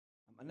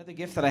Another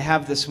gift that I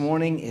have this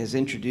morning is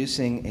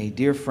introducing a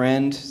dear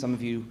friend. Some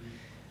of you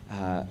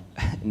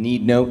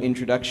need no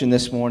introduction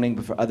this morning,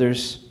 but for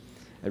others,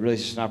 it really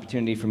is just an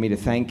opportunity for me to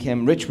thank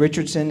him. Rich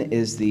Richardson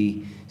is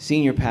the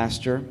senior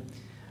pastor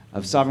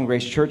of Sovereign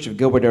Grace Church of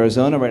Gilbert,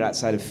 Arizona, right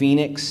outside of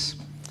Phoenix.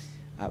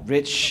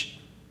 Rich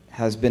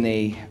has been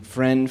a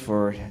friend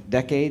for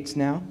decades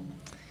now,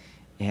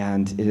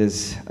 and it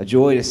is a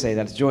joy to say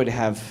that. It's a joy to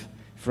have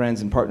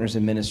friends and partners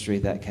in ministry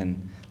that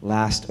can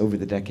last over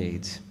the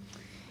decades.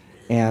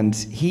 And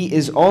he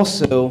is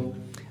also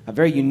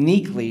very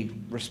uniquely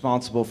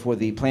responsible for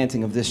the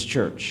planting of this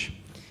church.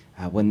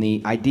 When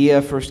the idea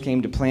first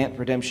came to plant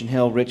Redemption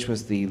Hill, Rich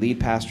was the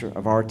lead pastor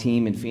of our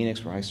team in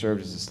Phoenix, where I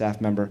served as a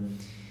staff member.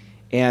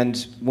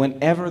 And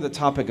whenever the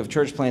topic of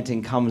church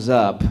planting comes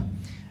up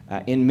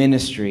in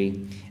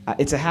ministry,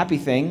 it's a happy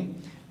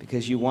thing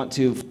because you want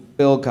to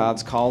fulfill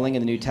God's calling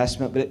in the New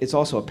Testament, but it's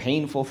also a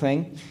painful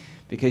thing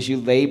because you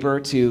labor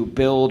to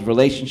build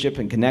relationship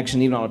and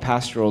connection. Even on a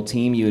pastoral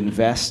team, you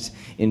invest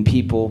in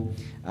people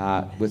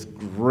with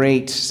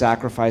great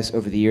sacrifice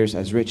over the years,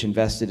 as Rich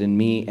invested in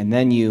me, and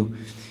then you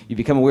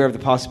become aware of the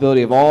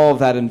possibility of all of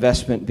that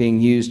investment being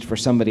used for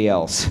somebody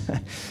else,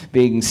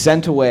 being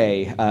sent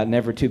away,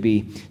 never to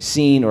be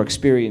seen or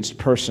experienced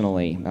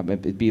personally.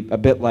 It'd be a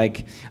bit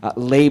like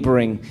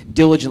laboring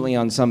diligently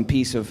on some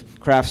piece of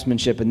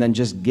craftsmanship and then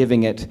just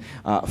giving it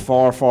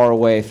far, far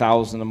away,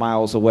 thousands of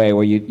miles away,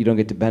 where you don't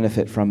get to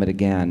benefit from it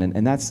again.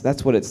 And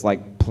that's what it's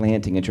like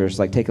planting a church. It's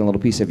like taking a little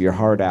piece of your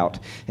heart out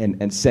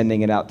and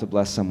sending it out to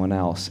bless someone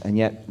else. And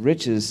yet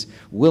Rich's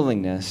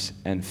willingness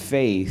and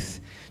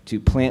faith to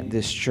plant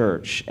this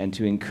church and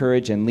to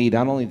encourage and lead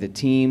not only the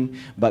team,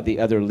 but the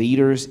other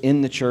leaders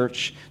in the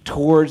church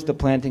towards the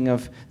planting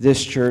of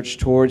this church,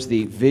 towards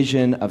the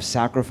vision of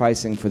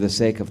sacrificing for the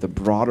sake of the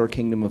broader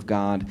kingdom of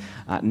God,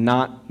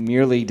 not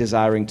merely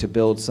desiring to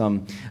build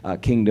some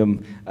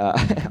kingdom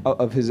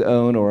of his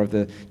own or of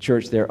the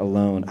church there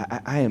alone.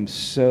 I am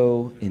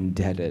so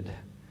indebted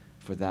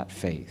for that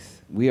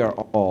faith. We are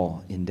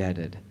all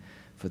indebted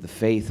for the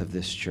faith of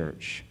this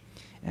church.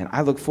 And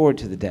I look forward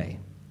to the day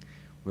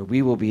where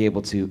we will be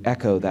able to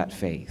echo that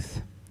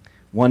faith.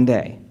 One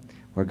day,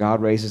 where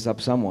God raises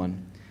up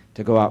someone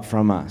to go out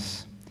from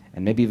us.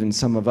 And maybe even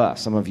some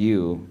of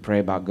you, pray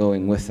about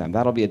going with them.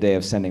 That'll be a day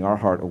of sending our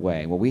heart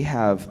away. Well, we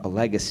have a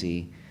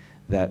legacy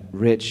that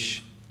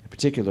Rich, in a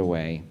particular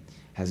way,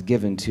 has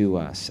given to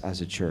us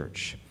as a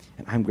church.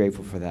 And I'm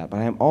grateful for that.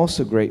 But I am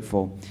also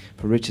grateful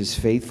for Rich's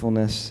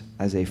faithfulness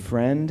as a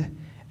friend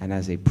and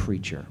as a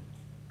preacher.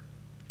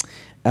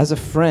 As a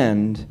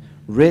friend,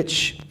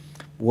 Rich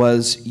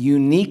was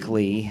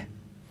uniquely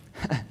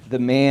the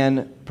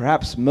man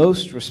perhaps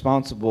most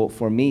responsible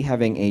for me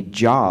having a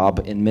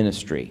job in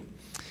ministry.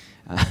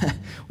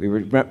 We were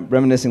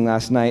reminiscing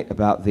last night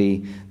about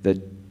the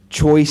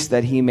choice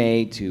that he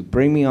made to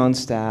bring me on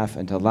staff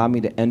and to allow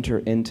me to enter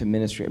into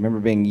ministry. I remember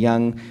being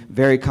young,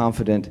 very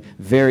confident,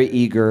 very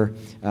eager,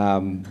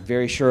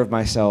 very sure of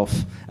myself,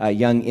 a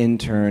young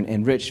intern,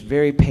 and Rich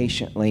very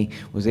patiently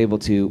was able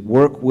to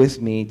work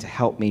with me to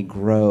help me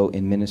grow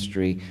in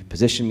ministry,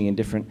 position me in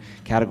different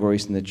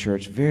categories in the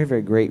church. Very,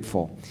 very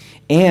grateful.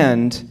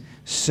 And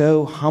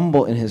so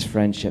humble in his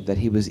friendship that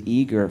he was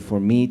eager for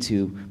me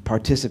to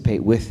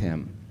participate with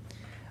him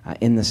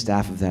in the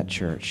staff of that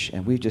church.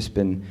 And we've just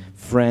been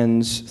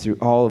friends through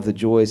all of the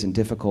joys and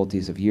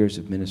difficulties of years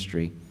of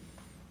ministry.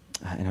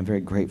 And I'm very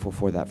grateful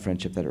for that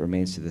friendship that it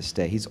remains to this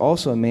day. He's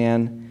also a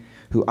man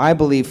who I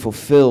believe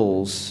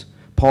fulfills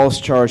Paul's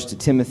charge to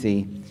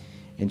Timothy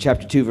in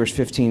chapter 2, verse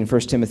 15,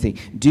 1 Timothy.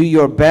 Do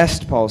your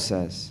best, Paul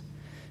says,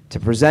 to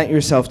present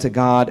yourself to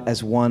God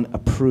as one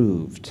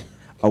approved,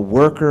 a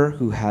worker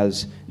who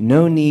has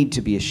no need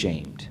to be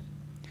ashamed,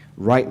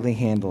 rightly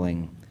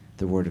handling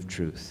the word of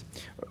truth.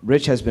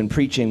 Rich has been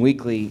preaching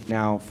weekly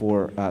now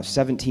for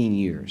 17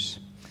 years,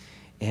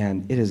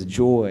 and it is a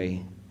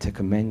joy to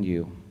commend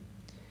you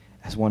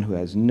as one who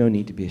has no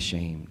need to be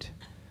ashamed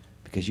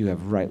because you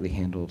have rightly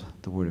handled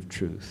the word of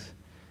truth,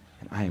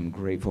 and I am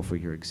grateful for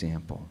your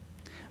example.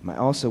 I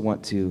also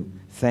want to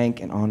thank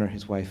and honor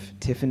his wife,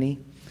 Tiffany.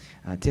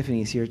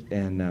 Tiffany is here,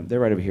 and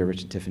they're right over here,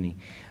 Rich and Tiffany.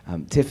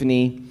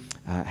 Tiffany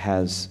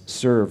has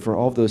served for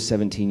all of those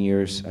 17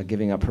 years,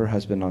 giving up her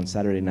husband on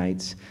Saturday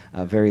nights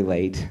very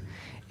late,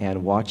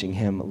 and watching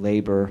him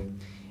labor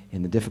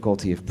in the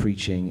difficulty of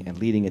preaching and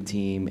leading a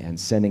team and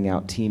sending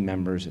out team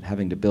members and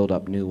having to build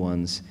up new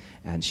ones.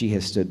 And she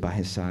has stood by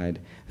his side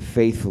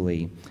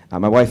faithfully.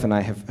 My wife and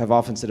I have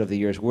often said over the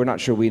years, we're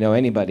not sure we know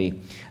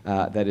anybody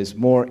that is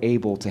more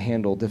able to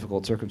handle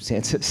difficult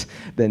circumstances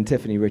than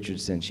Tiffany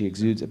Richardson. She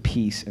exudes a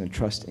peace and a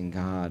trust in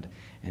God,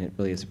 and it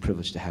really is a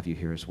privilege to have you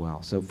here as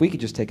well. So if we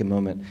could just take a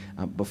moment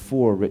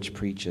before Rich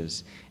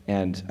preaches,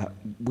 and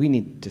we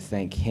need to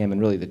thank him and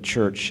really the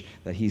church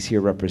that he's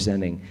here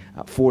representing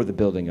for the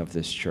building of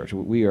this church.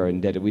 We are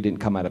indebted. We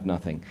didn't come out of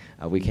nothing.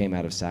 We came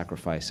out of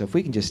sacrifice. So if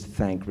we can just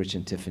thank Rich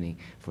and Tiffany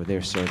for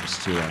their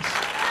service to us.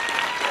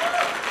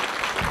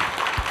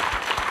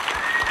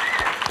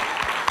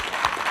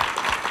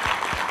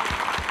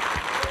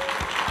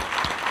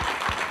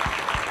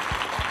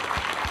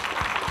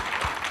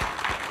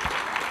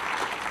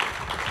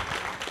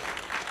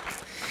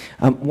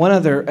 One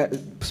other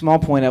small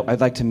point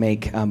I'd like to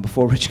make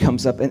before Rich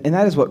comes up, and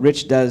that is what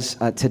Rich does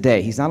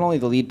today. He's not only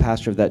the lead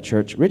pastor of that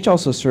church, Rich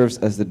also serves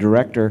as the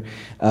director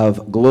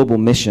of global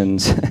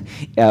missions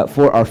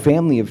for our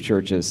family of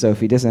churches. So if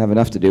he doesn't have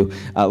enough to do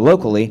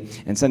locally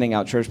and sending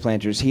out church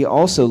planters, he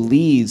also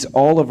leads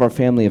all of our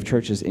family of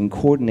churches in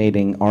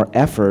coordinating our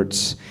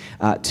efforts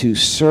to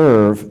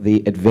serve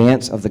the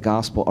advance of the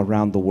gospel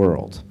around the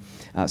world.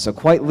 So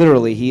quite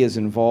literally, he is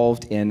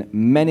involved in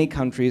many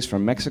countries,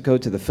 from Mexico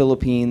to the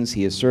Philippines.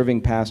 He is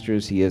serving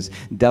pastors. He is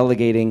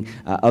delegating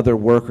other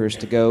workers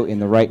to go in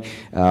the right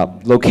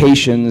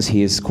locations.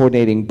 He is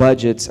coordinating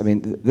budgets. I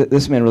mean,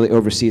 this man really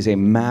oversees a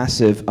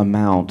massive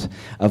amount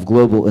of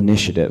global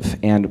initiative.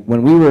 And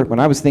when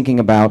I was thinking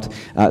about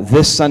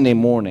this Sunday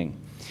morning,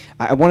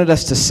 I wanted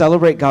us to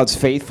celebrate God's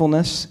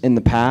faithfulness in the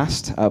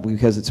past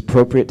because it's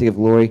appropriate to give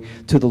glory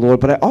to the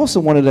Lord, but I also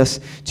wanted us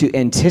to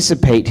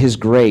anticipate His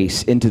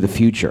grace into the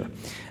future.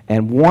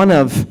 And one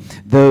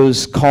of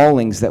those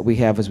callings that we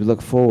have as we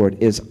look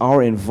forward is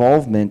our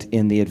involvement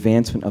in the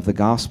advancement of the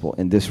gospel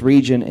in this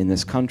region, in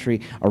this country,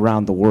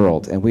 around the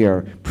world. And we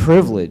are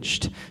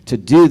privileged to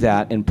do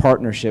that in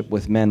partnership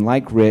with men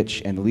like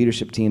Rich and the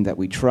leadership team that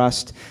we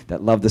trust,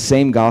 that love the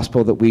same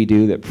gospel that we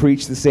do, that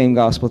preach the same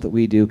gospel that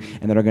we do,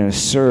 and that are going to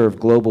serve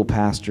global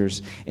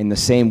pastors in the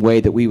same way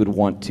that we would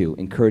want to,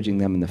 encouraging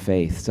them in the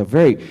faith. So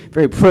very,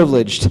 very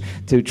privileged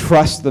to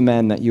trust the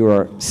men that you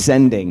are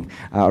sending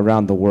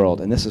around the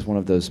world. And this is one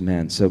of those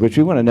men. So, Rich,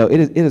 we want to know, it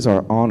is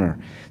our honor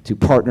to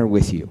partner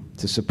with you,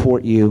 to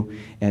support you,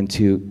 and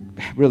to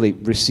really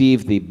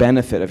receive the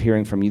benefit of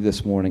hearing from you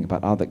this morning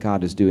about all that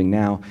God is doing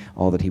now,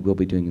 all that He will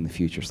be doing in the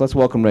future. So let's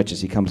welcome Rich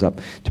as he comes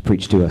up to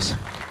preach to us.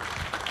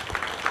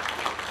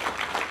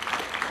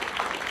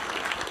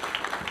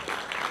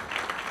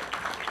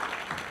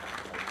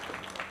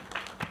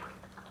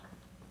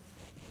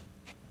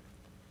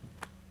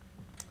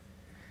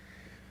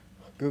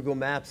 Google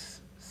Maps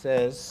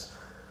says,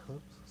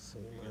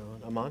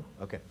 I'm on?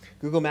 Okay.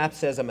 Google Maps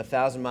says I'm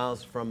 1,000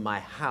 miles from my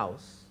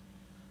house,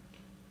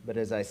 but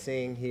as I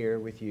sing here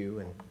with you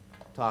and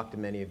talk to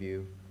many of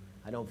you,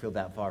 I don't feel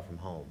that far from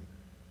home.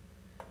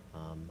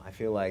 I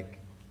feel like,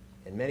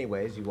 in many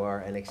ways, you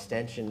are an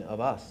extension of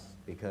us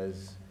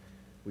because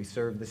we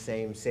serve the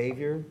same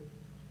Savior,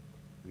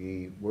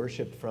 we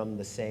worship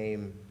the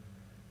same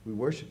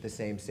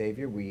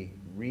Savior, we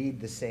read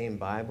the same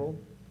Bible,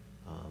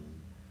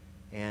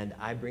 and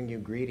I bring you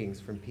greetings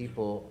from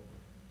people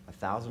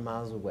 1,000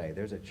 miles away.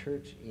 There's a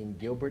church in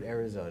Gilbert,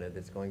 Arizona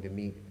that's going to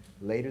meet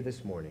later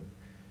this morning,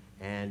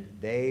 and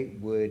they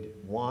would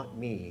want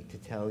me to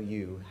tell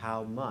you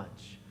how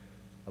much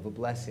of a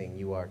blessing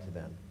you are to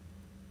them.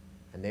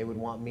 And they would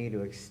want me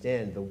to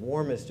extend the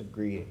warmest of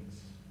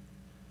greetings.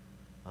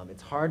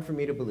 It's hard for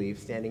me to believe,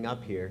 standing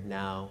up here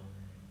now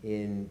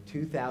in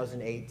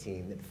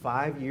 2018, that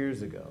 5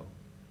 years ago,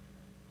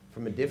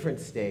 from a different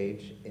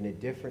stage, in a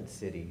different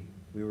city,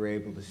 we were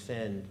able to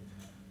send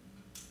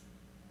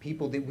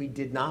people that we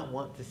did not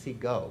want to see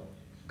go.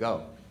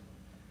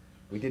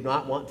 We did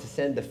not want to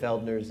send the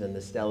Feldners and the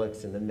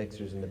Stellicks and the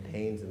Mixers and the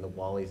Paynes and the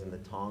Wallies and the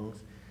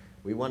Tongs.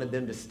 We wanted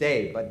them to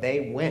stay, but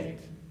they went.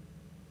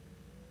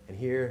 And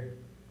here,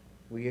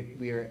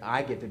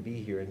 I get to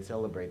be here and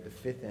celebrate the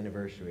 5th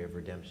anniversary of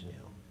Redemption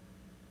Hill.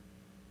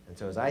 And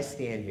so as I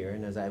stand here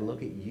and as I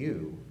look at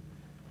you,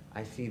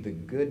 I see the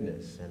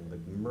goodness and the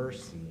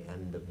mercy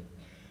and the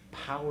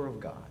power of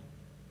God.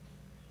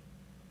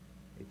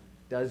 It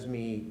does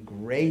me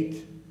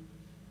great.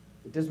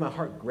 It does my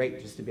heart great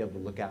just to be able to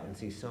look out and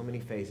see so many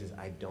faces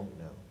I don't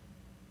know.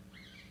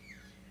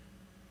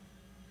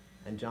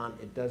 And John,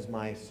 it does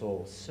my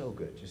soul so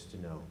good just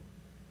to know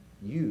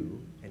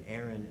you and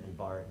Aaron and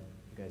Bart,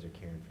 you guys are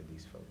caring for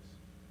these folks.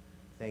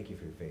 Thank you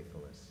for your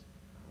faithfulness.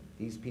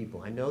 These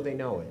people, I know they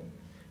know it,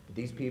 but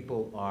these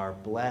people are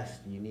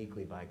blessed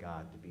uniquely by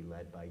God to be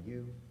led by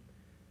you,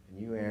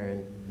 and you,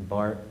 Aaron, and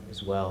Bart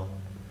as well.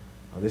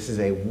 This is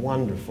a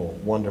wonderful,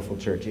 wonderful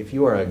church. If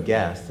you are a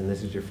guest and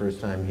this is your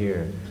first time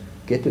here,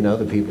 get to know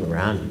the people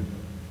around you.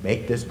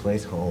 Make this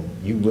place home.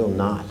 You will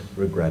not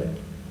regret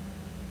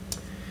it.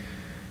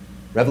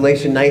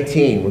 Revelation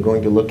 19, we're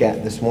going to look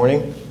at this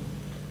morning.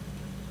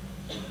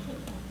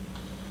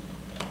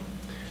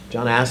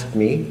 John asked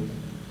me,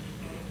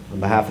 on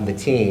behalf of the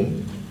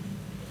team,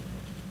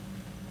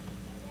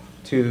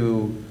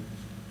 to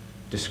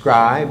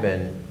describe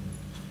and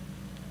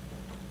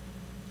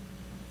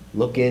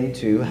look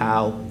into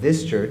how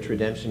this church,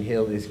 Redemption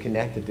Hill, is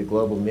connected to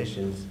global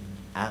missions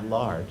at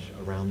large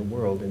around the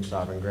world in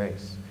sovereign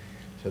grace.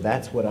 So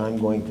that's what I'm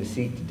going to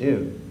seek to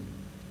do.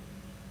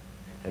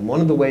 And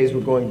one of the ways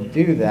we're going to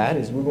do that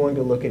is we're going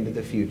to look into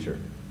the future.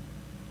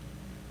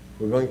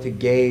 We're going to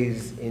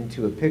gaze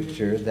into a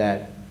picture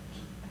that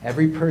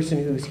every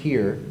person who's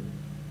here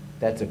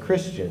that's a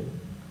Christian,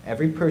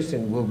 every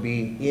person will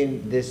be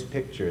in this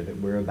picture that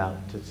we're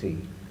about to see.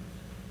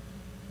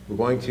 We're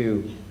going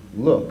to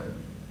look,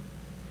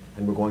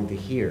 and we're going to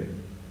hear,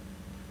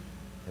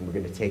 and we're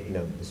going to take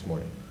note this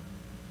morning.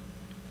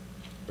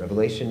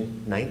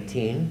 Revelation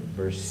 19,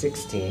 verse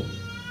 16,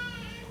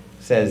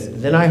 says,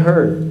 says, "Then I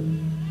heard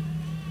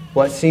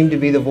what seemed to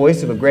be the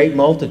voice of a great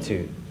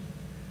multitude,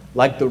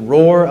 like the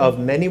roar of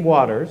many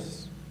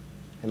waters,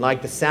 and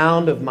like the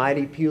sound of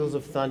mighty peals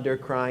of thunder,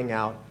 crying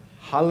out,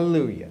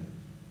 'Hallelujah!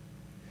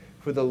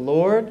 For the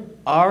Lord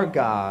our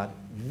God,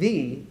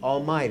 the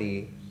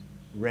Almighty,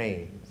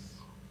 reigns.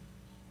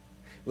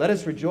 Let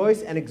us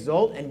rejoice and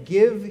exult and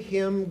give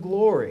him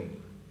glory.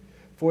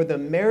 For the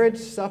marriage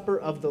supper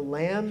of the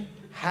Lamb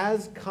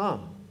has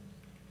come,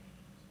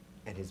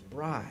 and his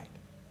bride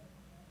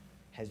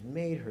has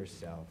made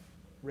herself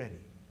ready.'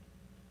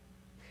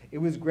 It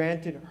was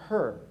granted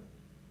her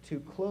to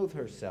clothe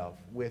herself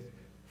with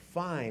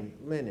fine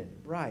linen,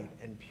 bright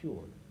and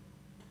pure.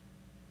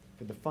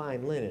 For the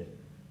fine linen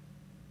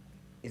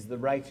is the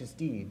righteous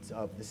deeds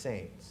of the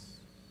saints.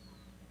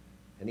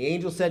 And the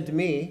angel said to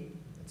me,"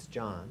 that's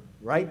John,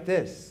 "write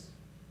this: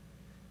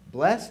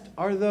 Blessed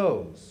are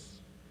those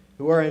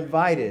who are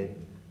invited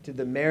to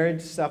the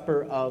marriage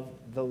supper of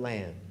the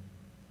Lamb."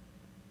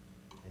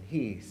 And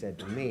he said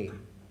to me,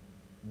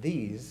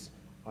 "These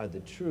are the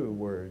true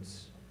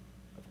words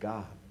of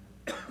God."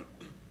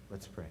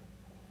 Let's pray.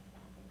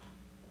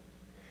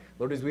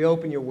 Lord, as we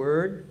open your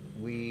word,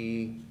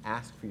 we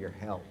ask for your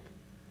help.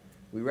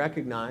 We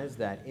recognize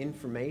that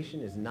information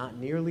is not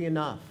nearly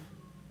enough.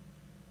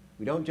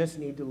 We don't just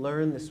need to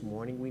learn this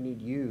morning, we need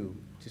you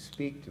to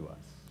speak to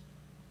us.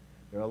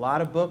 There are a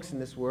lot of books in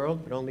this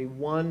world, but only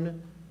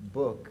one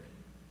book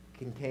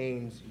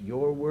contains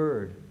your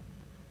word.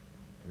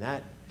 And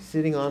that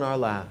sitting on our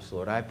laps,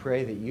 Lord, I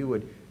pray that you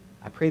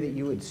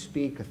would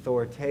speak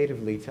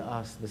authoritatively to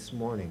us this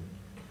morning.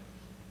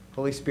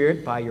 Holy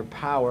Spirit, by your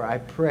power, I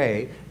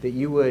pray that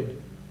you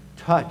would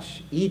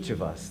touch each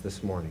of us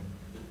this morning.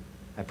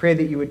 I pray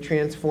that you would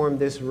transform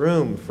this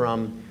room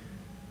from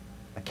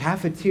a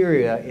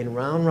cafeteria in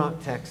Round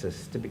Rock,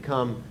 Texas, to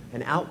become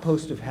an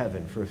outpost of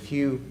heaven for a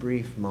few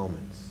brief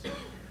moments,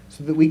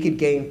 so that we could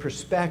gain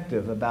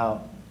perspective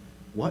about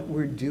what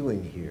we're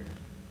doing here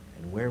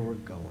and where we're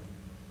going.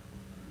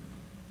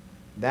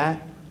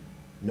 That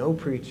no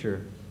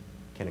preacher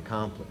can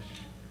accomplish,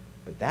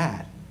 but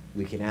that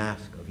we can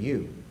ask of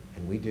you,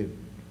 and we do.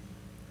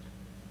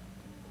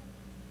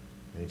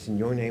 And it's in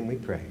your name we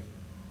pray.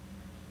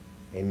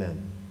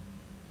 Amen.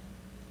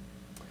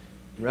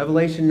 In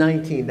Revelation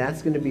 19,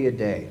 that's going to be a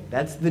day.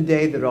 That's the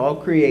day that all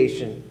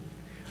creation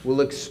will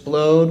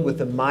explode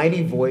with a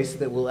mighty voice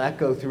that will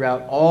echo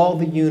throughout all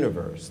the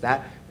universe.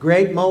 That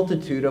great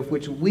multitude of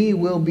which we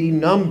will be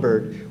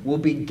numbered will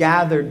be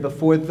gathered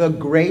before the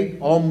great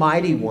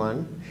Almighty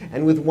One,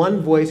 and with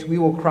one voice we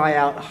will cry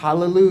out,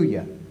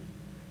 "Hallelujah!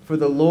 For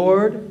the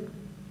Lord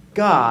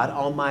God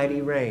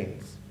Almighty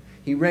reigns."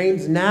 He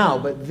reigns now,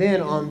 but then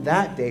on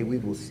that day we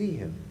will see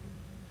him.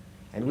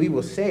 And we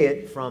will say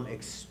it from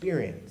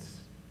experience.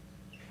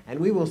 And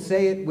we will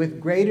say it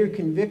with greater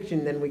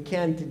conviction than we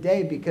can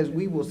today, because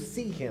we will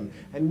see him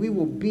and we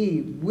will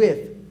be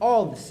with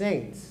all the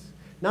saints,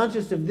 not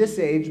just of this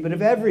age, but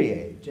of every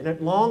age. And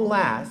at long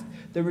last,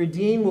 the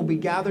redeemed will be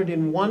gathered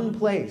in one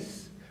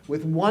place,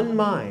 with one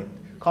mind,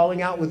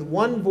 calling out with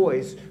one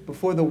voice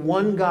before the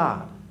one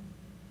God.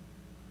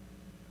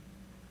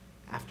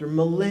 After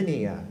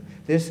millennia,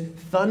 this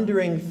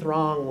thundering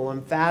throng will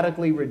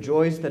emphatically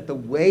rejoice that the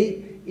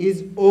wait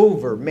is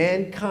over.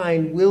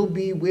 Mankind will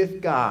be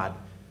with God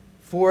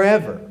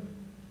forever,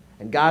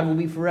 and God will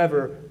be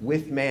forever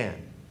with man.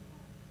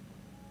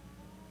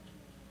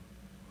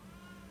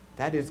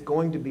 That is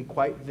going to be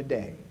quite the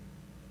day.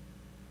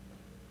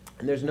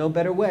 And there's no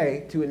better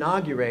way to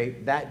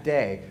inaugurate that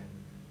day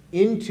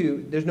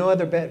there's no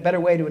other better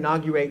way to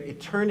inaugurate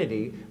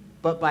eternity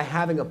but by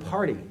having a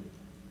party.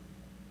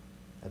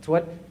 That's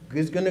what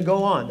is going to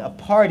go on. A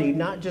party,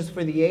 not just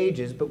for the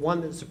ages, but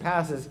one that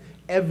surpasses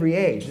every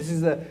age. This is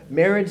the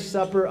marriage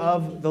supper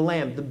of the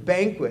Lamb, the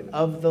banquet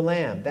of the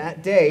Lamb.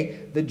 That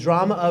day, the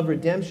drama of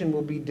redemption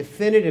will be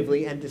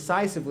definitively and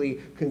decisively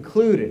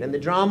concluded, and the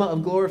drama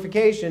of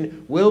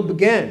glorification will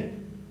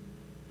begin.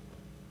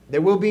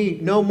 There will be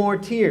no more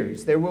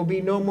tears. There will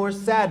be no more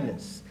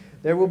sadness.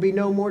 There will be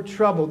no more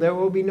trouble. There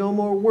will be no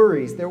more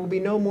worries. There will be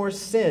no more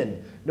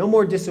sin. No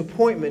more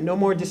disappointment, no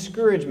more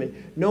discouragement,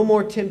 no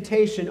more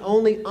temptation,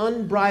 only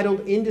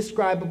unbridled,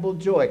 indescribable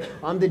joy.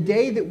 On the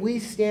day that we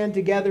stand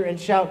together and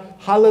shout,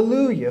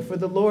 "Hallelujah, for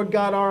the Lord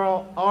God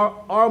our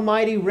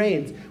Almighty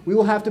reigns," we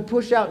will have to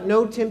push out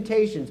no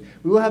temptations.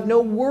 We will have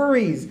no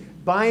worries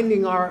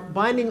binding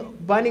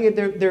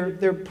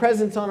their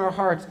presence on our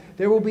hearts.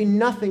 There will be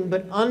nothing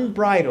but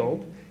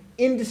unbridled,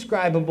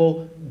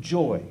 indescribable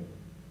joy.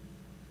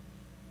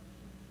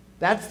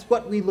 That's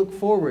what we look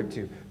forward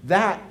to.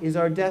 That is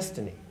our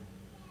destiny.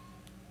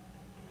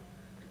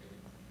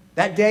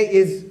 That day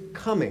is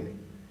coming.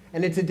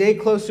 And it's a day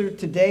closer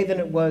today than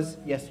it was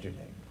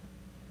yesterday.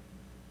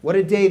 What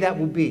a day that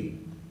will be.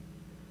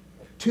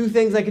 Two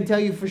things I can tell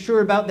you for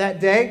sure about that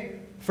day.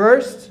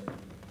 First,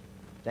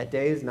 that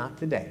day is not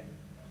today.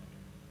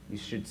 You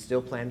should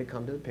still plan to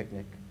come to the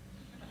picnic.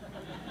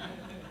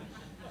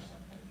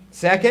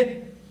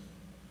 Second,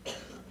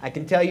 I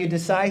can tell you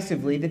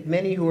decisively that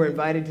many who are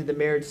invited to the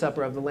marriage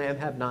supper of the Lamb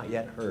have not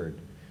yet heard.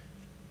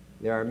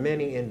 there are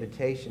many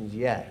invitations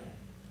yet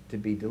to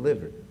be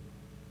delivered.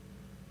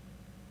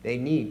 They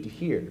need to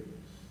hear.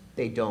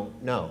 They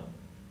don't know.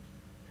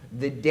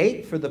 The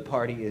date for the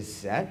party is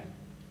set,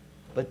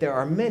 but there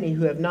are many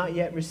who have not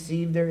yet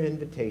received their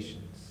invitations.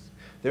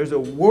 There's a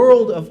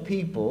world of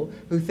people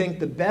who think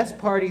the best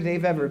party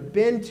they've ever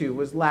been to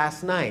was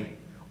last night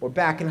or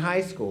back in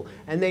high school,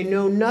 and they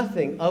know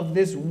nothing of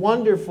this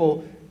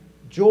wonderful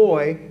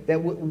joy that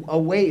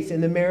awaits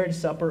in the marriage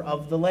supper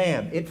of the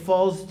Lamb. It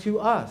falls to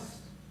us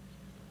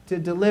to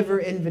deliver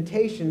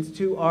invitations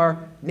to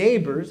our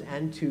neighbors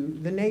and to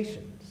the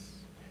nations.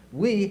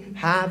 We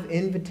have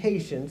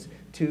invitations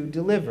to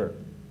deliver.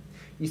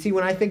 You see,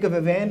 when I think of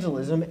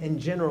evangelism in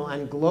general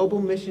and global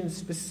missions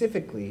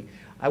specifically,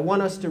 I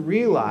want us to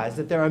realize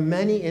that there are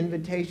many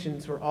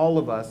invitations for all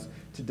of us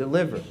to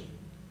deliver.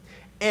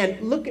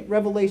 And look at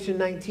Revelation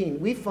 19.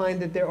 We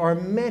find that there are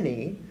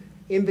many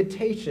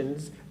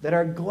invitations that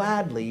are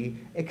gladly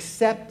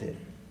accepted.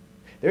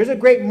 There's a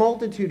great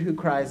multitude who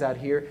cries out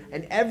here,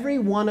 and every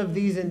one of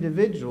these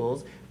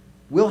individuals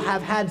will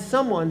have had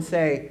someone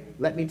say,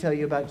 "Let me tell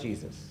you about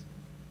Jesus."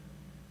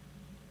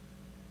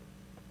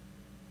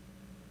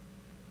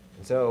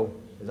 And so,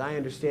 as I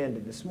understand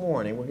it this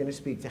morning, we're going to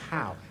speak to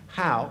how.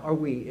 How are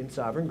we in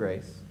Sovereign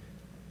Grace,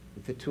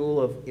 with the tool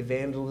of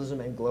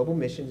evangelism and global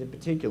missions in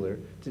particular,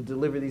 to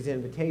deliver these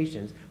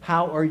invitations?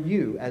 How are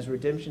you, as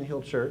Redemption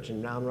Hill Church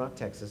in Round Rock,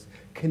 Texas,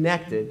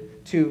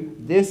 connected to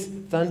this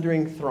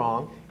thundering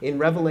throng in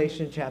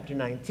Revelation chapter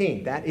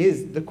 19? That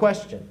is the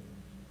question.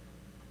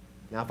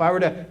 Now, if I were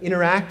to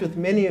interact with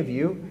many of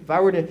you, if I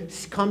were to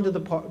come to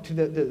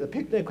the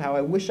picnic, how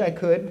I wish I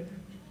could,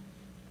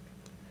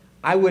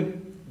 I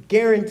would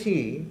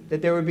guarantee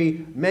that there would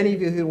be many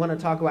of you who want to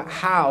talk about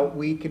how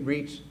we could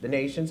reach the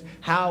nations,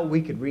 how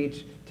we could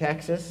reach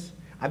Texas.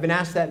 I've been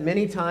asked that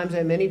many times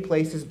at many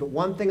places, but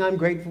one thing I'm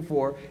grateful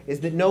for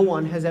is that no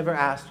one has ever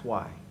asked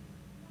why.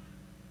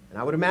 And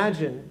I would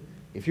imagine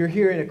if you're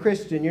here and a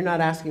Christian, you're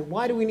not asking,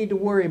 why do we need to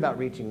worry about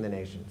reaching the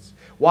nations?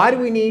 Why do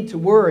we need to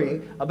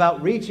worry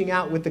about reaching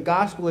out with the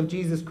gospel of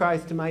Jesus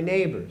Christ to my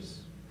neighbors?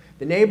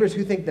 The neighbors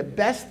who think the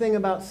best thing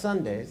about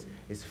Sundays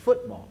is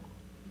football.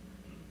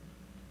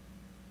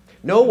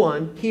 No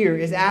one here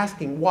is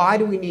asking, why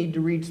do we need to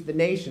reach the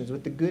nations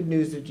with the good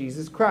news of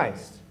Jesus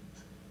Christ?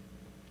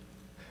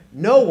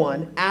 No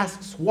one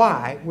asks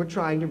why we're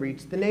trying to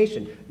reach the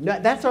nation. No,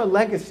 that's our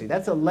legacy.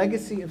 That's a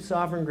legacy of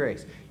Sovereign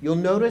Grace. You'll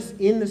notice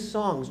in the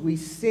songs we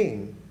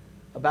sing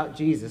about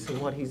Jesus and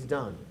what he's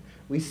done.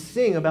 We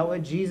sing about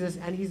what Jesus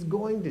and he's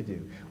going to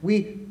do.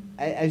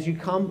 As you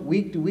come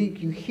week to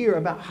week, you hear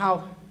about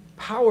how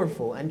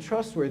powerful and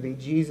trustworthy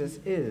Jesus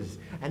is,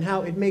 and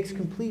how it makes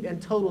complete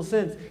and total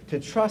sense to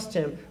trust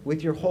him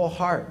with your whole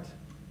heart.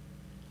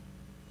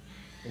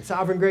 In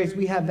Sovereign Grace,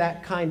 we have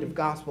that kind of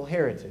gospel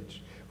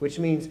heritage, which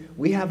means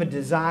we have a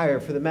desire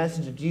for the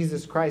message of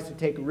Jesus Christ to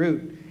take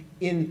root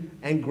in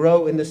and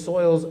grow in the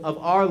soils of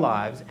our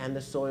lives and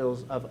the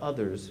soils of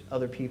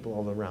other people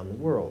all around the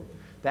world.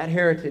 That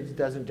heritage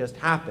doesn't just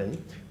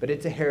happen, but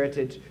it's a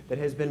heritage that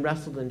has been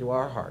wrestled into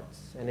our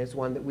hearts, and it's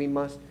one that we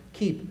must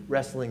keep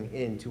wrestling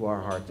into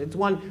our hearts. It's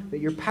one that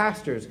your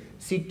pastors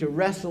seek to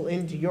wrestle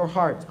into your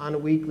hearts on a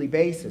weekly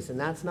basis, and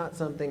that's not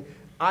something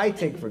I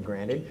take for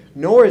granted,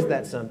 nor is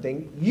that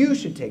something you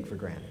should take for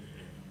granted.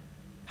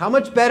 How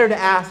much better to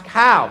ask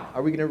how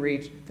are we going to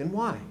reach than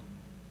why?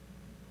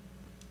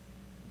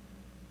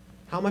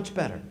 How much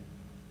better?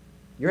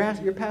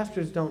 Your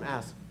pastors don't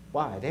ask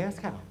why, they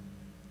ask how.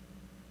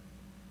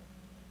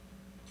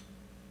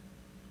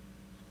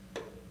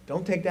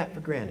 Don't take that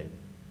for granted.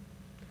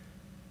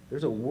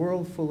 There's a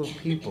world full of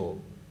people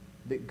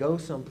that go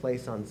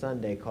someplace on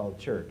Sunday called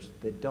church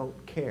that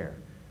don't care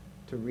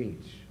to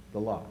reach the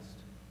lost.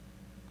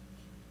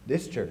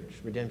 This church,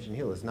 Redemption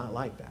Hill, is not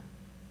like that.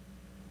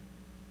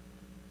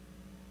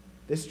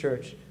 This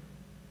church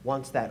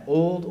wants that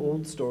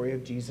old story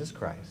of Jesus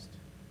Christ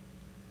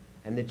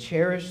and the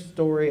cherished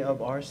story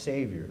of our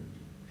Savior.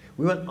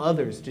 We want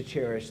others to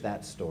cherish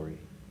that story.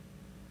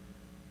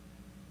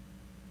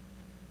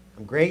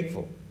 I'm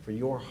grateful for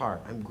your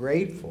heart. I'm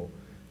grateful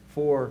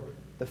for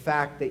the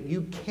fact that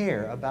you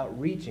care about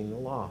reaching the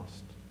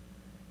lost.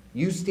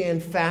 You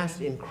stand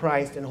fast in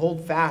Christ and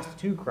hold fast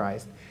to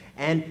Christ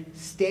and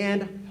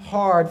stand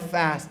hard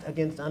fast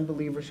against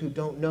unbelievers who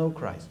don't know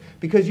Christ.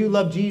 Because you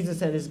love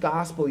Jesus and his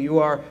gospel, you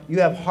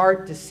have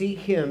heart to see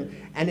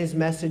him and his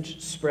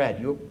message spread.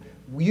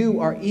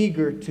 You are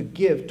eager to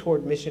give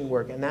toward mission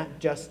work, and that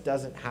just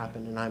doesn't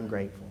happen, and I'm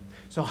grateful.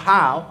 So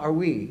how are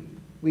we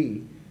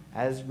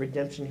as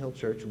Redemption Hill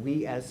Church,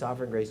 we as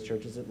Sovereign Grace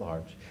churches at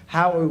large,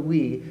 how are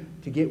we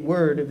to get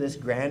word of this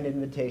grand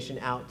invitation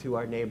out to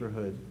our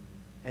neighborhood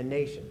and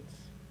nations?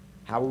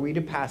 How are we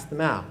to pass them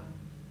out?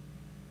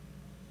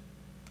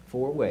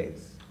 4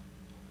 ways.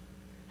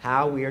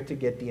 How we are to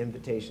get the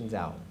invitations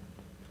out.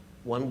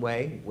 One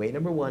way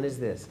number 1 is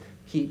this: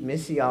 keep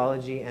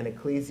missiology and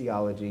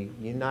ecclesiology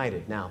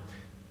united. Now,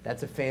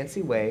 that's a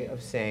fancy way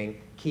of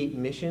saying keep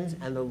missions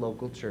and the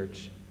local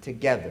church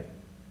together.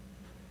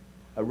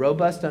 a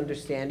robust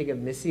understanding of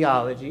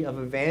missiology, of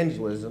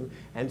evangelism,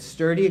 and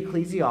sturdy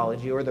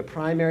ecclesiology, or the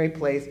primary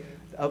place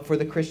for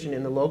the Christian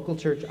in the local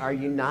church, are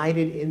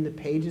united in the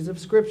pages of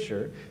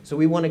Scripture, so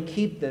we want to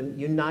keep them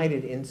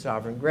united in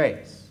sovereign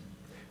grace.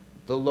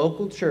 The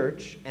local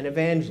church and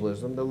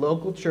evangelism, the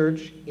local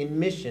church in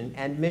mission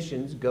and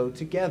missions go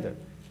together.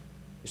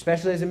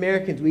 Especially as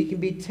Americans, we can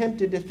be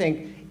tempted to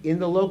think in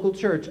the local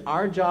church,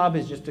 our job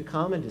is just to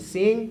come and to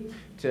sing,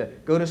 to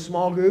go to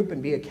small group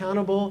and be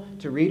accountable,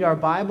 to read our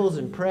Bibles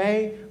and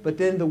pray, but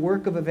then the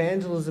work of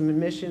evangelism and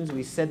missions,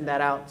 we send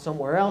that out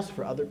somewhere else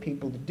for other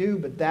people to do,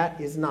 but that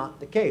is not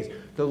the case.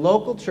 The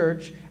local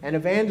church and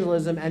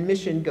evangelism and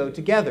mission go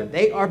together.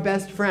 They are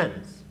best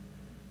friends.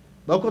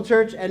 Local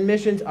church and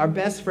missions are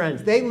best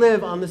friends. They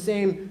live on the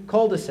same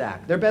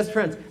cul-de-sac. They're best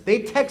friends.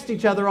 They text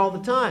each other all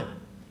the time.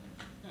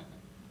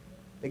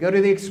 They go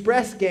to the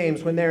express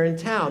games when they're in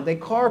town. They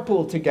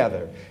carpool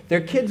together.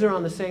 Their kids are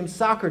on the same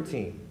soccer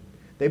team.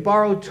 They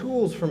borrow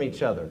tools from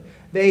each other.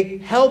 They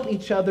help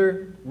each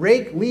other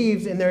rake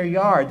leaves in their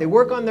yard. They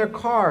work on their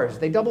cars.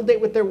 They double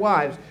date with their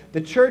wives.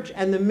 The church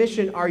and the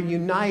mission are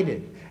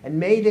united. And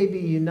may they be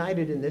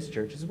united in this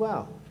church as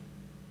well.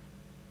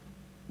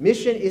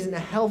 Mission isn't a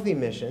healthy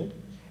mission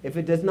if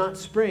it does not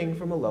spring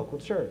from a local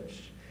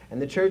church.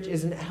 And the church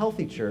isn't a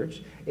healthy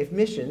church if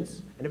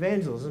missions and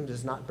evangelism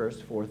does not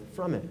burst forth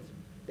from it.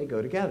 They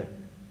go together.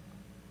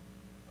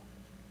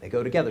 They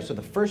go together. So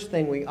the first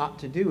thing we ought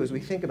to do as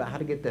we think about how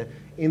to get the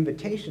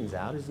invitations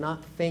out is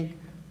not think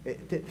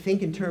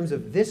in terms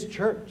of this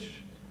church,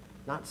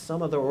 not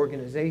some other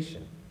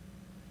organization.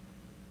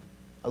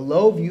 A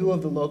low view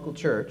of the local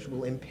church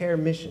will impair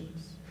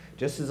missions,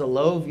 just as a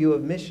low view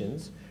of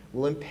missions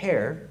will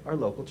impair our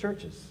local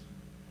churches.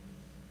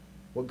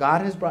 What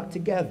God has brought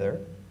together,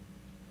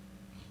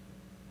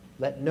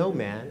 let no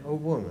man or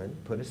woman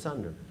put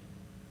asunder.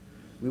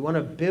 We want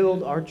to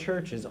build our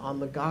churches on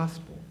the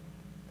gospel.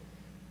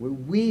 We're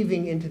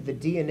weaving into the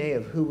DNA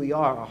of who we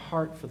are a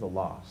heart for the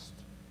lost.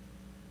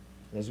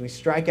 And as we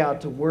strike out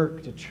to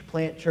work to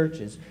plant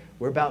churches,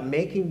 we're about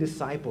making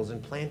disciples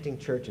and planting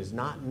churches,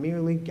 not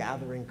merely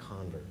gathering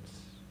converts.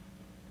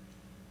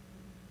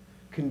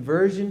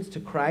 Conversions to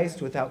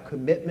Christ without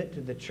commitment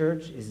to the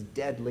church is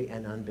deadly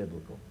and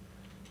unbiblical.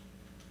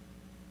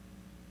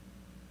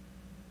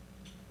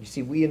 You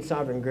see, we in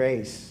Sovereign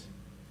Grace,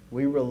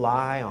 we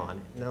rely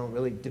on, no,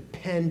 really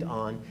depend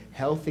on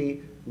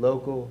healthy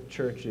local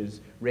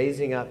churches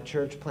raising up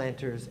church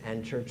planters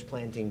and church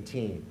planting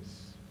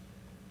teams.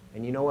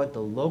 And you know what?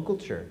 The local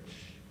church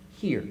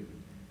here,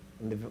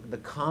 in the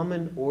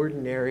common,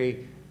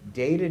 ordinary,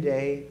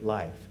 day-to-day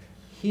life,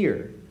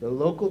 here, the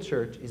local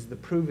church is the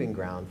proving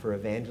ground for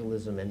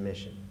evangelism and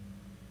mission.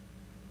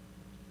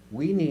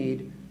 We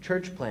need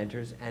church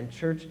planters and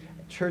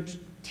church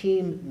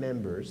team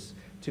members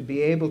to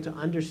be able to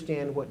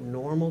understand what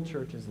normal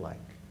church is like.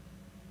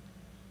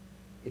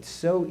 It's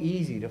so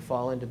easy to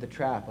fall into the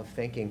trap of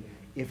thinking,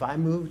 if I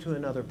move to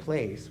another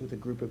place with a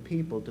group of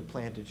people to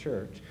plant a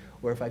church,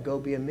 or if I go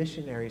be a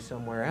missionary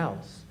somewhere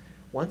else,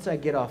 once I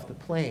get off the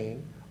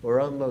plane or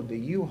unload the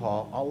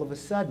U-Haul, all of a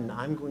sudden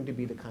I'm going to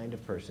be the kind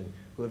of person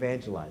who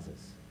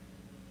evangelizes.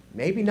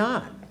 Maybe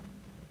not.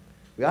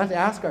 We ought to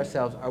ask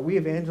ourselves, are we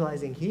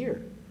evangelizing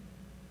here?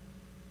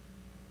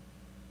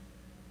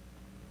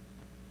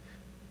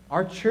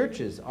 Our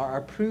churches are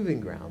our proving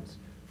grounds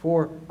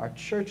for our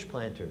church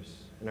planters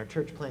and our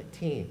church plant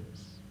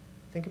teams.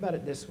 Think about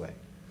it this way.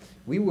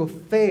 We will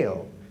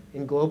fail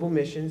in global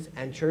missions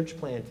and church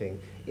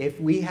planting if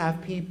we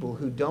have people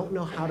who don't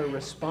know how to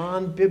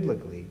respond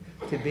biblically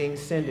to being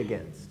sinned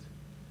against.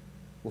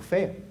 We'll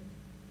fail.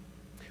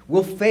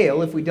 We'll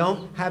fail if we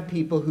don't have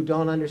people who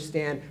don't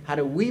understand how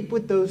to weep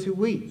with those who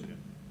weep.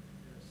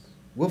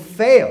 We'll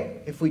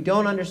fail if we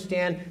don't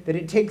understand that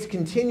it takes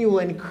continual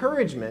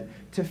encouragement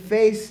to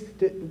face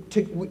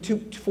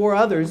for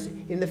others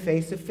in the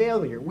face of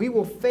failure. We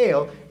will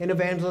fail in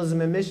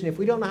evangelism and mission if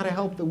we don't know how to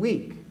help the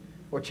weak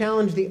or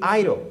challenge the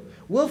idle.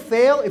 We'll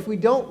fail if we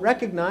don't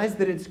recognize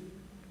that it's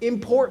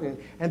important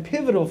and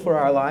pivotal for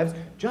our lives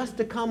just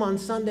to come on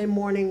Sunday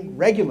morning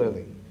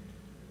regularly.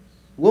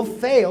 We'll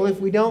fail if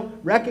we don't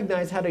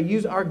recognize how to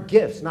use our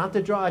gifts, not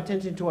to draw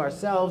attention to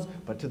ourselves,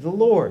 but to the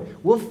Lord.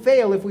 We'll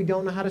fail if we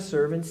don't know how to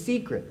serve in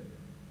secret.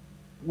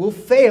 We'll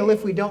fail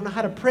if we don't know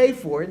how to pray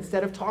for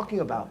instead of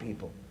talking about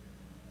people.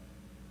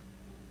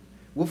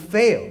 We'll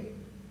fail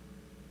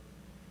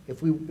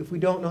if we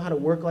don't know how to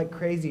work like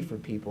crazy for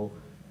people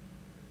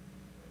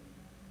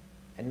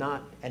and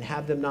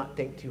have them not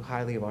think too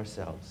highly of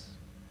ourselves.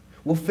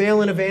 We'll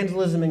fail in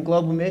evangelism and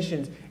global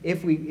missions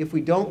if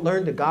we don't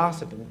learn to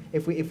gossip, and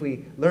if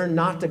we learn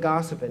not to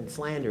gossip and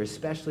slander,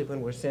 especially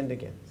when we're sinned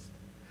against.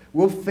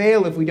 We'll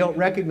fail if we don't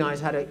recognize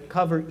how to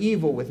cover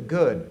evil with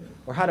good,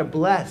 or how to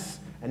bless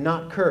and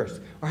not curse,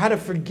 or how to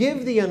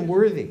forgive the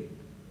unworthy,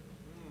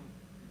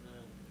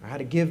 or how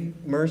to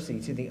give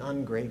mercy to the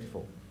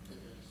ungrateful,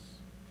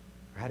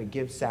 or how to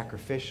give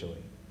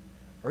sacrificially,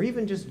 or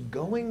even just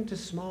going to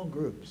small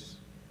groups.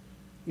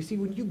 You see,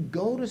 when you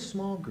go to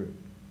small group,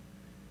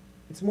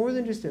 it's more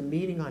than just a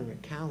meeting on your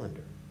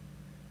calendar.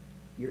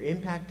 you're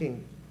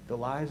impacting the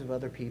lives of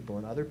other people,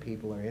 and other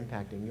people are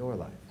impacting your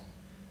life.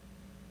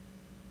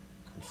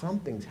 And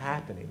something's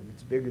happening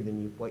that's bigger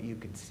than what you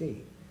can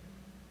see.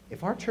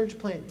 If our church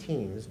plant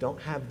teams don't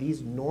have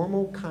these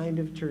normal kind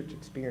of church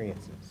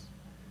experiences,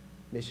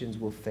 missions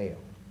will fail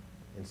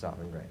in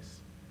Sovereign Grace.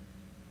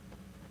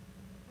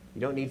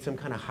 You don't need some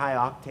kind of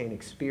high-octane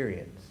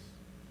experience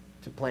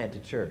to plant a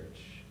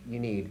church. You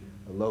need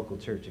a local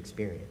church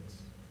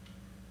experience.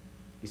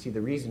 You see,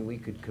 the reason we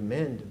could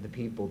commend the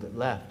people that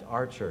left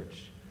our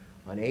church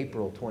on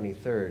April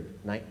 23rd,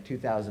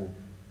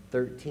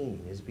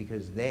 2013 is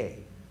because they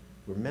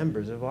were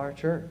members of our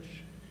church.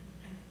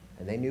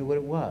 And they knew what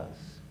it was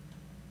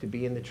to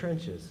be in the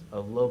trenches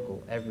of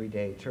local,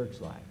 everyday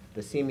church life,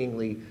 the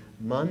seemingly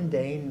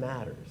mundane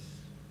matters.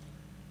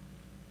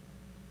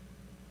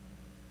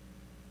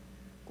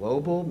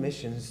 Global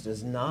missions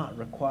does not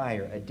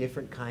require a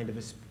different kind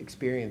of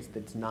experience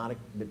that's not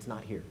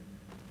here.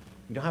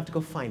 You don't have to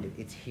go find it.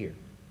 It's here.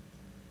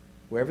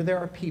 Wherever there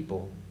are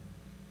people,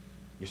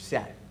 you're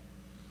set.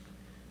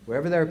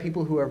 Wherever there are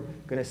people who are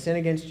going to sin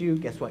against you,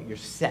 guess what? You're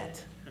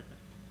set.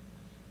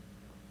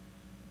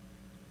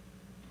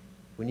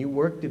 When you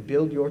work to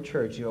build your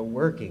church, you're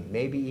working,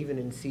 maybe even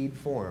in seed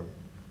form,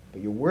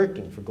 but you're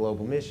working for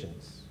global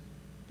missions.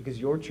 Because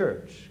your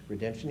church,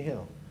 Redemption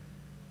Hill,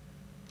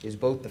 is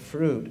both the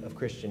fruit of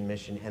Christian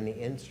mission and the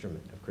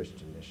instrument of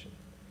Christian mission.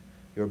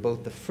 You're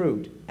both the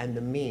fruit and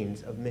the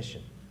means of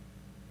mission.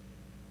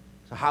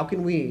 So how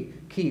can we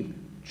keep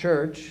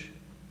church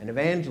and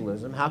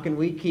evangelism? How can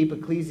we keep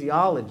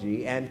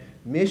ecclesiology and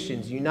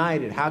missions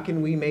united? How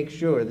can we make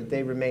sure that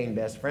they remain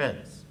best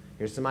friends?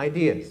 Here's some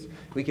ideas.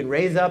 We can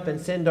raise up and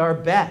send our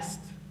best,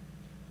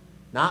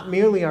 not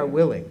merely our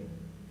willing.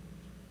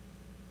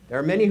 There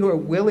are many who are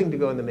willing to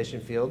go in the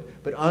mission field,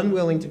 but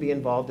unwilling to be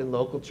involved in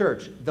local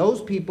church.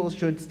 Those people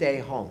should stay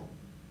home.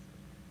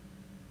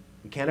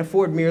 We can't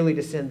afford merely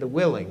to send the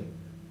willing,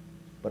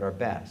 but our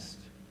best.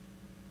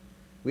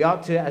 We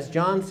ought to, as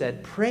John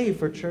said, pray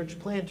for church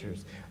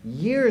planters.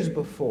 Years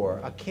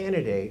before a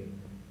candidate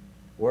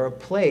or a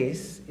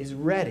place is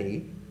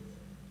ready,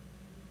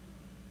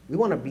 we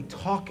want to be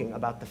talking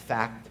about the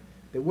fact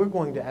that we're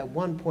going to, at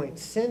one point,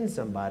 send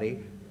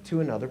somebody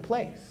to another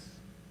place.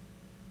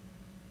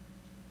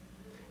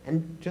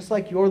 And just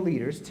like your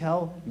leaders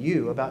tell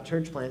you about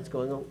church plants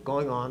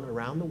going on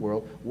around the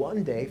world,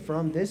 one day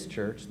from this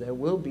church, there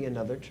will be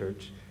another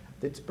church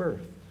that's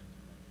birthed.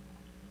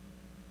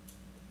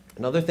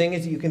 Another thing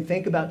is you can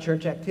think about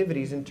church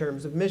activities in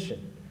terms of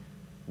mission.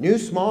 New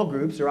small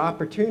groups are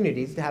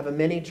opportunities to have a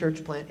mini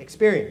church plant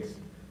experience.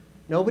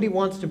 Nobody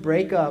wants to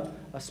break up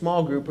a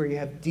small group where you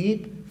have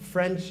deep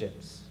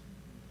friendships.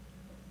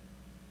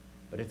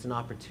 But it's an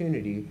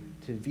opportunity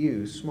to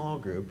view small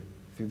group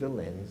through the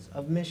lens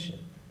of mission.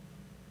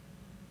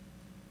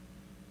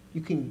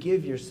 You can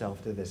give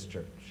yourself to this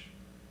church.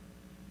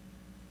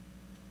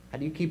 How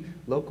do you keep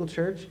local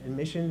church and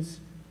missions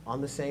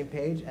on the same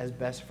page as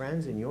best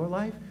friends in your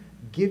life?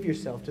 Give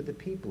yourself to the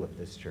people of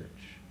this church.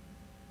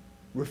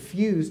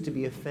 Refuse to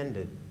be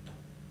offended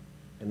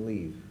and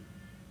leave.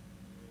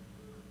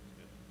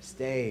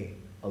 Stay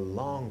a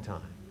long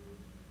time.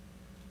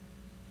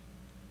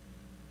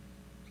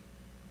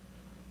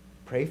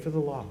 Pray for the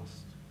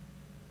lost.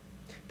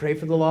 Pray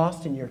for the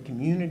lost in your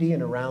community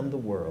and around the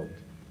world.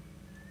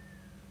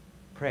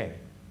 Pray.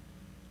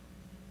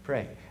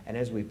 Pray. And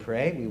as we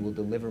pray, we will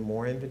deliver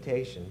more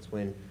invitations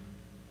when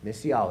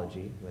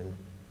missiology, when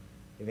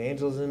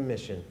evangelism,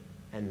 mission,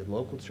 and the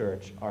local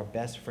church are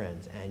best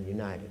friends and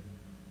united.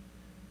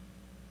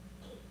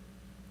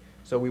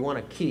 So we want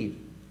to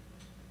keep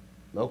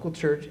local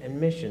church and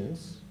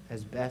missions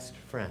as best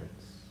friends.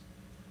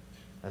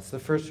 That's the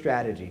first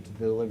strategy to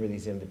deliver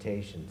these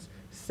invitations.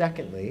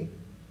 Secondly,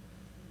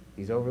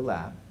 these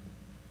overlap,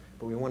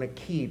 but we want to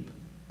keep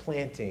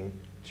planting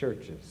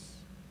churches.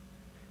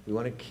 We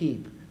want to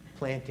keep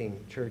planting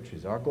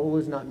churches. Our goal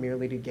is not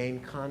merely to gain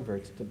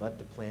converts, but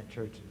to plant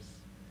churches.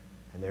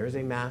 And there is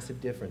a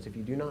massive difference. If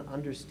you do not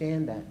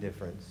understand that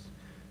difference,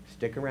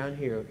 stick around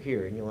here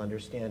and you'll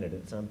understand it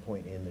at some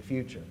point in the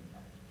future.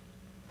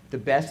 The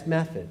best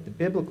method, the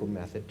biblical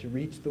method to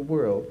reach the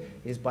world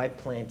is by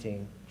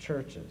planting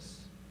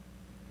churches.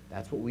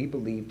 That's what we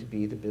believe to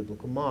be the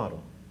biblical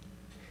model.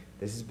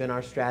 This has been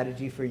our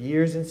strategy for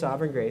years in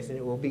Sovereign Grace, and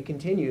it will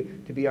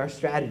continue to be our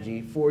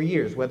strategy for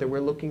years, whether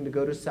we're looking to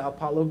go to Sao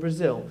Paulo,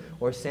 Brazil,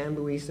 or San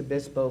Luis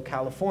Obispo,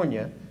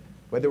 California,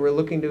 whether we're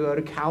looking to go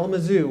to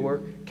Kalamazoo or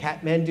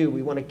Kathmandu.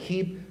 We want to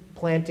keep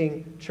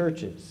planting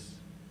churches.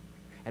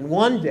 And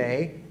one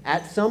day,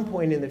 at some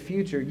point in the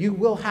future, you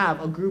will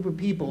have a group of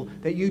people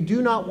that you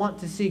do not want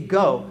to see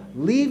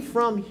leave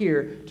from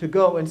here to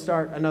go and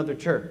start another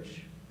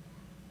church.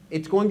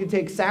 It's going to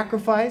take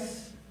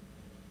sacrifice.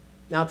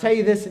 Now, I'll tell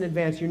you this in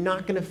advance, you're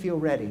not going to feel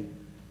ready.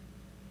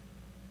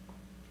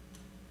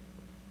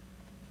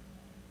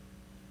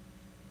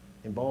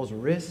 It involves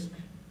risk,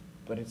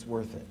 but it's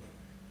worth it.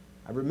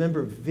 I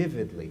remember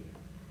vividly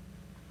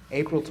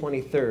April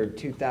 23rd,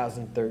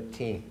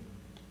 2013.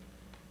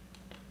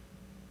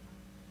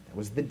 That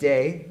was the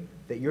day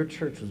that your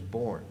church was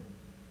born.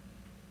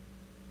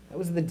 That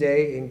was the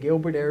day in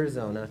Gilbert,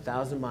 Arizona,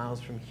 1,000 miles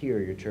from here,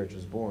 your church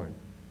was born.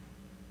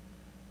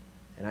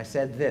 And I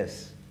said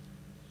this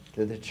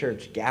to the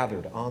church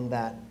gathered on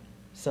that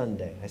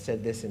Sunday. I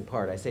said this in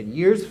part. I said,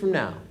 years from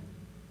now,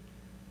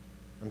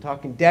 I'm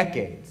talking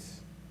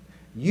decades,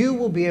 you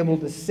will be able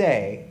to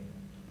say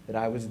that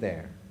I was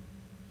there.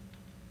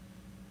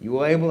 You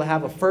will be able to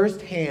have a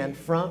first-hand,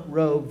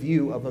 front-row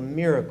view of a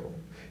miracle.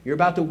 You're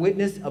about to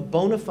witness a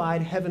bona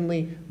fide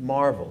heavenly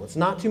marvel. It's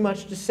not too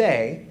much to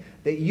say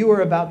that you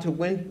are about to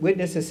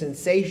witness a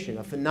sensation,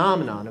 a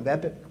phenomenon of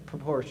epic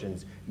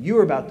proportions. You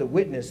are about to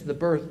witness the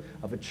birth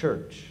of a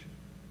church.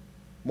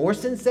 More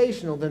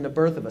sensational than the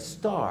birth of a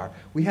star,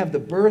 we have the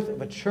birth of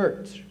a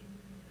church.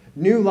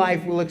 New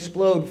life will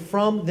explode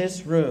from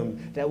this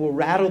room that will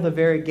rattle the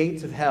very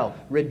gates of hell.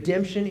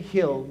 Redemption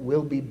Hill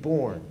will be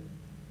born.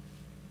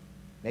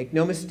 Make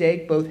no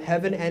mistake, both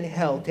heaven and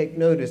hell take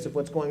notice of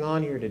what's going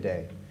on here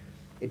today.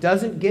 It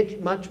doesn't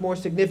get much more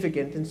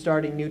significant than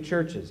starting new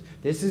churches.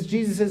 This is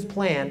Jesus'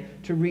 plan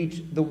to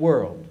reach the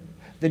world.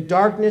 The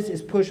darkness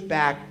is pushed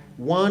back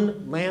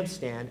one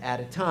lampstand at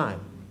a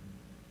time.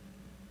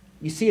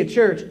 You see, a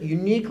church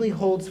uniquely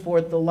holds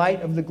forth the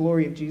light of the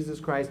glory of Jesus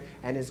Christ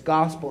and his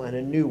gospel, and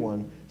a new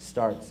one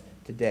starts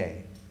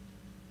today.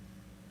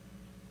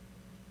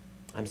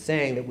 I'm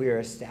saying that we are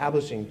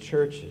establishing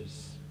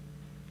churches.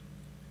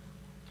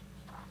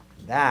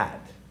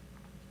 That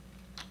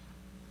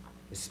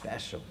is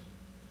special.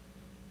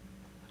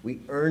 We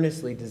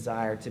earnestly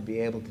desire to be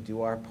able to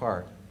do our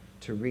part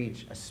to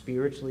reach a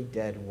spiritually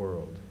dead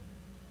world.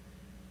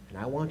 And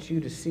I want you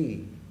to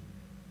see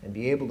and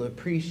be able to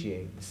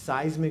appreciate the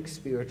seismic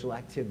spiritual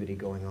activity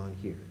going on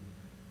here.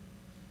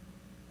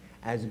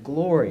 As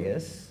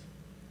glorious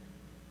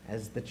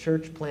as the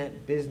church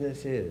plant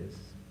business is,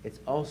 it's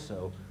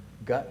also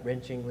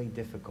gut-wrenchingly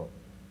difficult.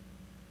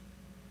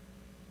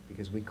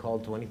 Because we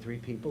called 23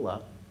 people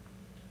up,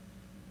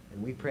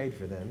 and we prayed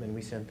for them, and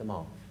we sent them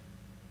off.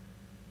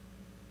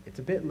 It's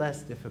a bit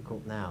less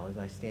difficult now as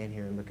I stand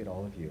here and look at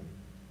all of you.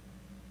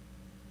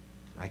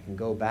 I can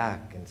go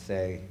back and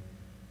say,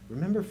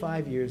 remember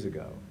 5 years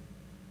ago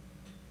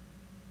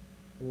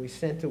when we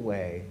sent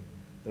away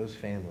those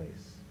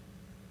families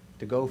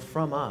to go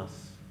from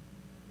us,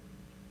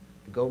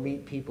 to go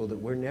meet people that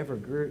we're never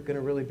going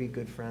to really be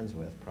good friends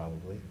with,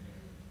 probably,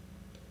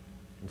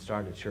 and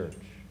start a church.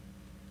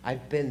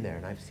 I've been there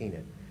and I've seen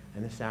it,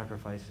 and the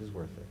sacrifice is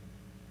worth it.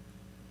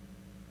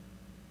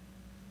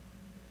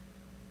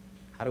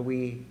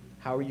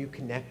 How are you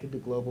connected to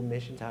global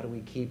missions? How do we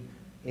keep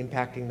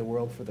impacting the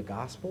world for the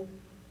gospel?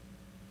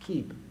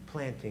 Keep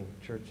planting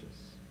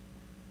churches.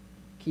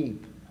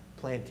 Keep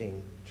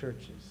planting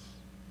churches.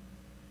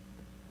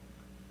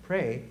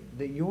 Pray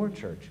that your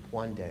church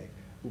one day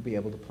will be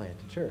able to plant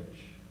a church.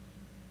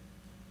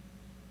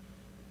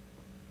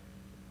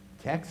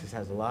 Texas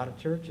has a lot of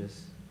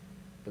churches,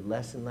 but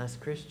less and less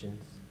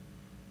Christians.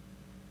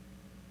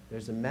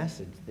 There's a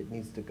message that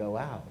needs to go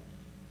out.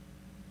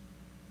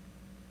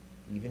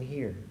 Even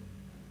here.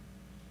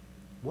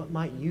 What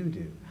might you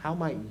do? How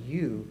might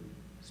you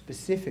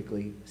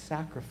specifically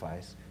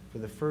sacrifice for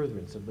the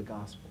furtherance of the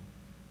gospel?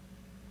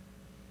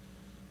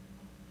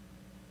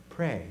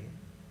 Pray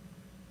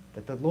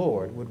that the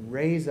Lord would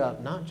raise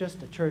up not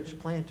just a church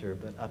planter,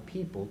 but a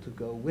people to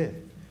go with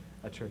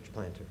a church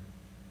planter.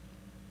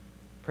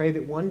 Pray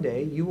that one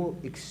day you will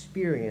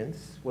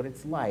experience what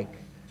it's like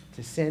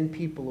to send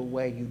people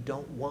away you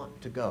don't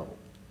want to go,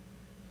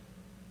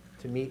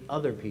 to meet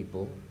other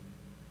people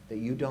that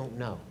you don't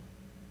know,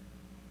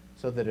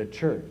 so that a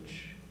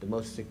church, the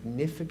most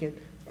significant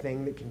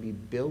thing that can be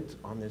built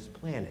on this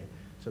planet,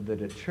 so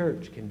that a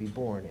church can be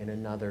born in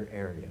another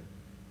area.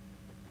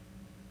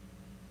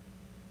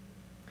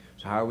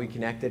 So how are we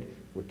connected?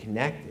 We're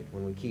connected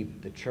when we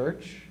keep the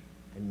church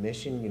and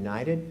mission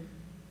united.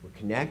 We're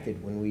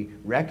connected when we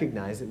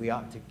recognize that we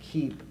ought to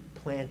keep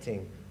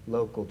planting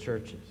local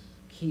churches.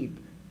 Keep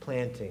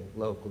planting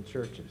local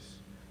churches.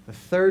 The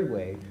third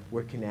way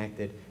we're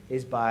connected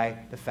is by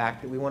the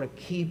fact that we want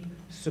to keep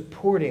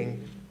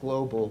supporting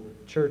global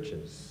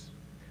churches.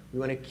 We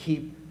want to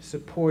keep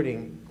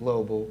supporting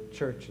global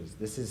churches.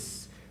 This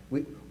is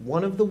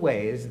one of the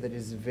ways that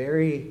is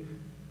very,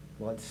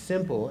 well, it's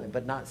simple,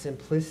 but not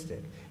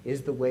simplistic,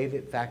 is the way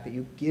that fact that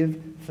you give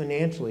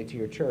financially to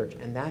your church,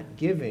 and that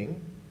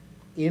giving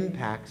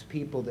impacts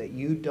people that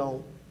you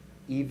don't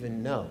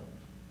even know.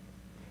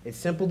 It's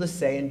simple to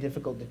say and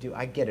difficult to do.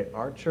 I get it.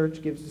 Our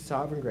church gives to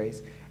Sovereign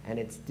Grace, and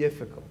it's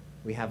difficult.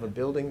 We have a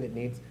building that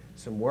needs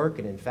some work,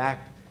 and in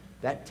fact,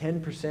 that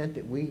 10%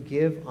 that we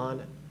give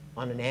on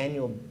an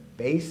annual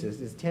basis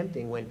is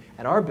tempting when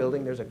at our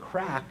building there's a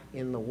crack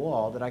in the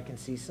wall that I can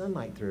see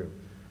sunlight through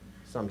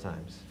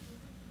sometimes.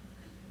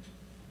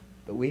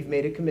 But we've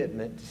made a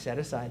commitment to set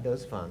aside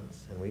those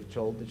funds, and we've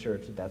told the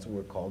church that that's what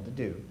we're called to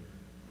do.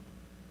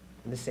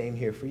 And the same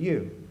here for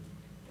you.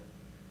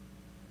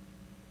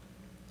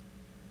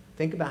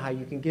 Think about how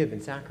you can give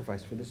and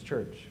sacrifice for this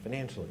church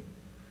financially.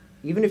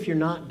 Even if you're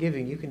not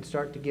giving, you can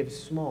start to give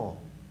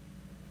small.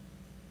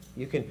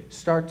 You can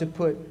start to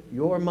put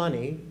your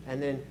money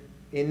and then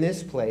in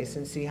this place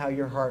and see how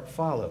your heart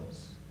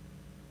follows.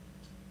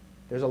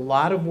 There's a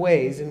lot of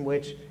ways in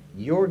which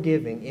your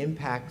giving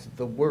impacts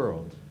the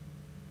world.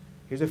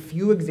 Here's a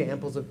few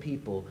examples of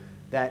people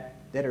that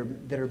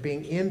are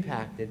being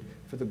impacted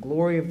for the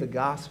glory of the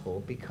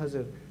gospel because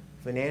of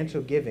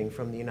financial giving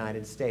from the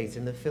United States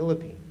and the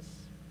Philippines.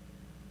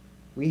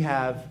 We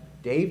have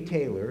Dave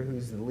Taylor,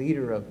 who's the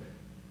leader of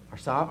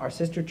our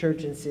sister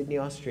church in Sydney,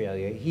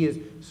 Australia. He is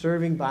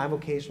serving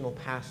bivocational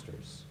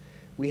pastors.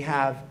 We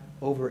have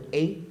over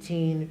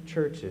 18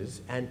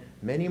 churches and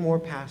many more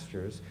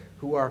pastors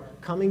who are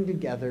coming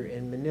together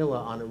in Manila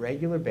on a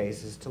regular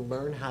basis to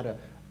learn how to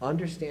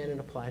understand and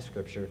apply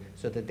Scripture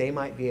so that they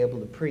might be able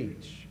to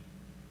preach.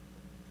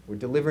 We're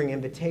delivering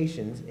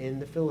invitations in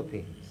the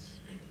Philippines.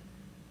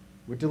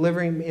 We're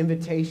delivering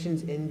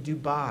invitations in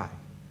Dubai.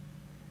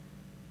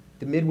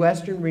 The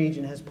Midwestern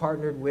region has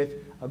partnered with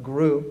a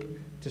group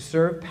to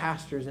serve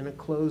pastors in a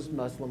closed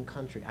Muslim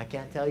country. I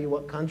can't tell you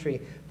what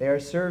country they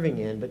are serving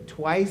in, but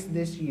twice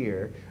this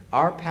year,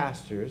 our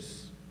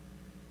pastors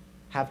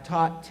have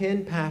taught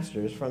 10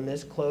 pastors from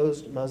this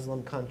closed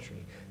Muslim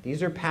country.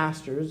 These are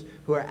pastors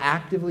who are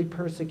actively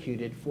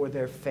persecuted for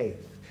their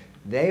faith.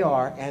 They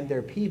are, and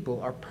their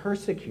people are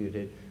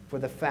persecuted for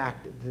the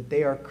fact that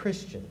they are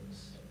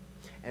Christians.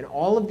 And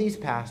all of these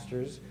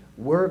pastors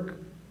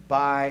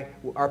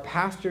are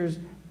pastors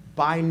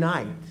by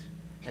night,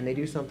 and they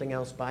do something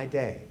else by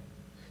day.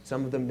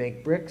 Some of them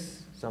make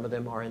bricks. Some of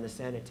them are in the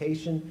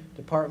sanitation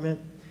department.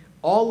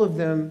 All of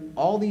them,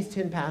 all these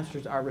 10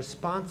 pastors are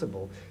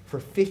responsible for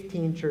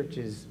 15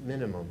 churches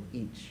minimum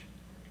each.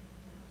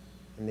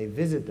 And they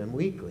visit them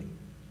weekly.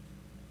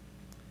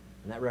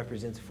 And that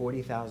represents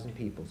 40,000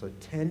 people. So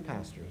 10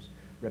 pastors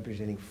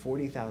representing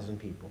 40,000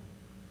 people.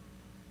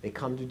 They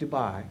come to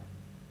Dubai,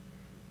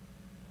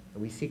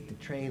 and we seek to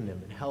train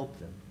them and help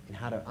them in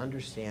how to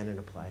understand and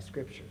apply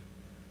Scripture.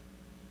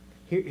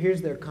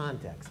 Here's their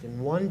context.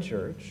 In one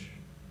church,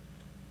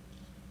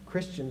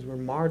 Christians were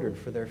martyred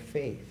for their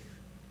faith.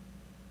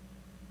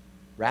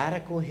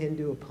 Radical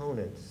Hindu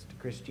opponents to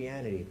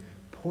Christianity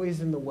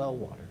poisoned the well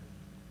water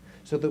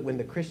so that when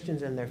the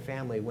Christians and their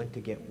families went to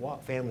get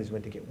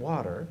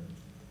water,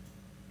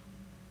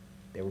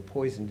 they were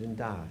poisoned and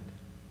died.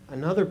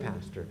 Another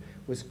pastor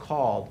was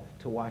called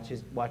to watch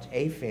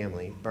a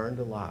family burned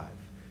alive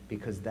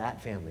because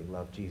that family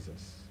loved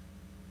Jesus.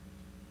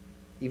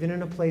 Even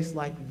in a place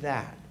like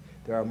that,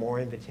 there are more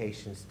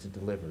invitations to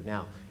deliver.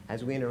 Now,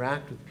 as we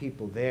interact with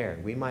people there,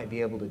 we might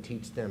be able to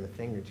teach them a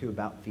thing or two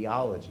about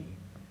theology,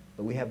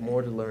 but we have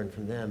more to learn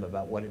from them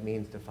about what it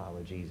means to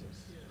follow Jesus.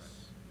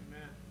 Yes.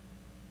 Amen.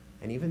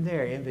 And even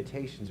there,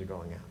 invitations are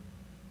going out.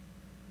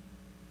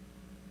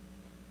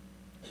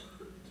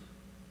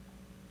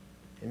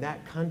 In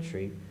that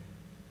country,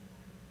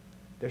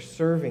 they're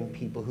serving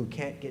people who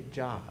can't get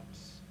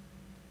jobs.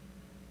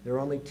 There are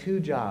only 2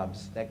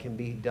 jobs that can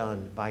be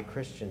done by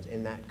Christians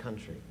in that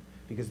country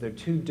because they're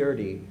too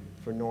dirty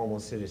for normal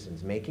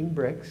citizens. Making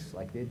bricks,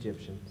 like the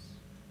Egyptians,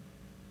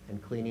 and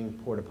cleaning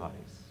porta potties.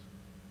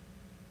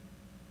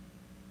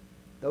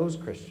 Those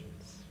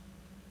Christians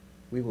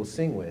we will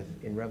sing with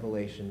in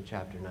Revelation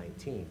chapter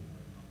 19.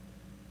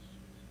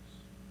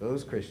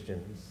 Those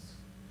Christians,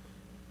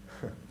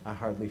 I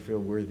hardly feel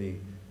worthy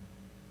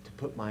to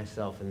put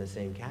myself in the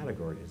same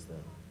category as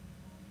them.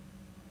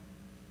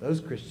 Those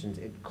Christians,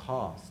 it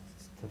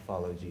costs to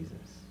follow Jesus.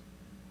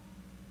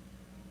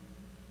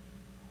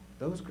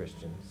 Those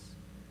Christians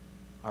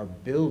are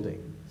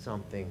building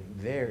something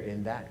there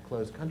in that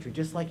closed country,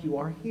 just like you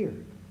are here.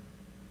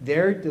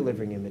 They're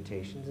delivering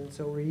invitations, and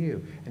so are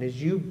you. And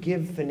as you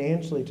give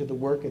financially to the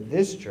work of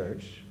this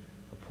church,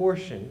 a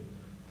portion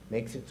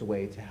makes its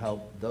way to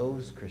help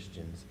those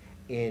Christians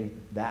in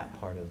that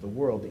part of the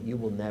world that you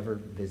will never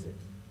visit.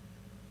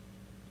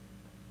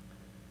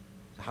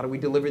 So how do we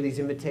deliver these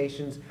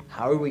invitations?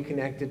 How are we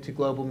connected to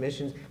global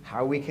missions? How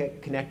are we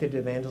connected to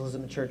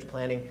evangelism and church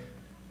planting?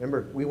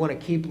 Remember, we want to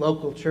keep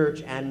local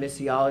church and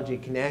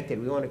missiology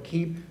connected. We want to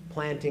keep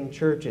planting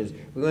churches.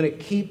 We want to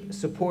keep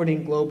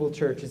supporting global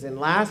churches. And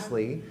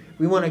lastly,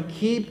 we want to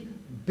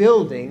keep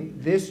building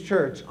this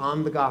church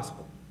on the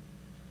gospel.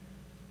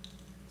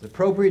 It's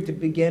appropriate to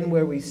begin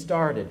where we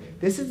started.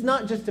 This is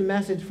not just a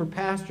message for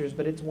pastors,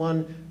 but it's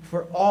one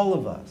for all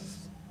of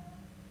us.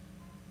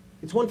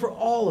 It's one for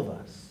all of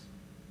us.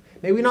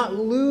 May we not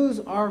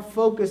lose our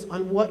focus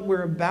on what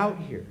we're about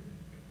here.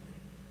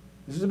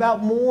 This is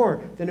about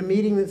more than a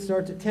meeting that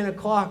starts at 10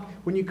 o'clock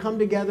when you come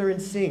together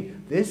and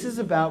sing. This is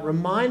about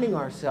reminding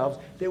ourselves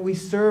that we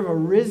serve a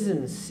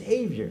risen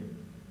Savior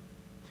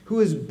who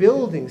is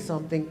building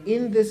something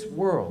in this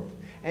world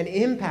and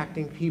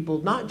impacting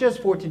people not just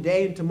for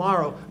today and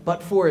tomorrow,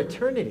 but for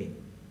eternity.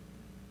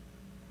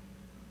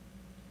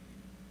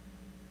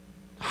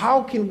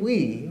 How can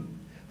we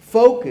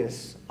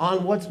focus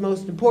on what's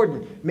most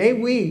important? May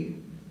we,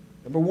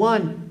 number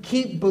one,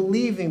 keep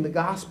believing the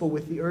gospel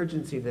with the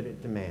urgency that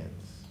it demands.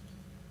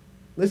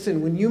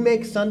 Listen, when you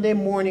make Sunday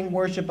morning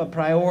worship a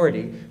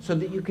priority so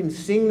that you can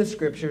sing the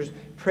Scriptures,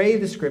 pray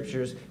the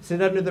Scriptures,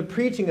 sit under the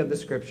preaching of the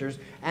Scriptures,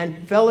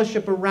 and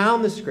fellowship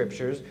around the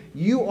Scriptures,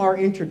 you are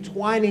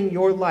intertwining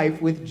your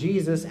life with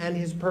Jesus and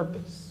His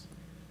purpose.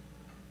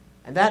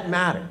 And that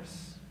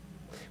matters.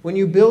 When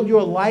you build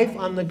your life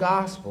on the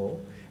gospel,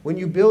 when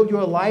you build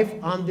your life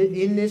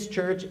in this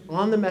church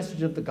on the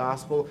message of the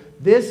gospel,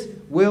 this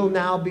will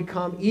now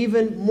become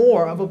even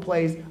more of a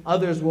place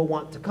others will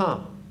want to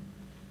come.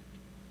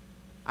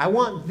 I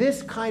want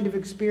this kind of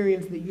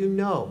experience that you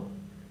know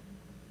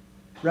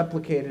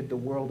replicated the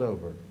world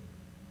over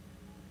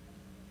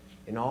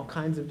in all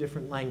kinds of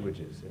different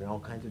languages, in all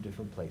kinds of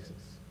different places,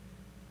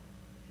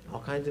 in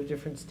all kinds of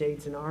different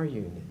states in our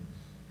union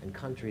and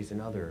countries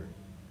in other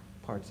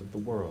parts of the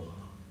world.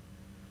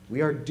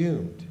 We are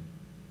doomed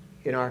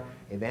in our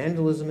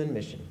evangelism and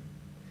mission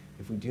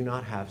if we do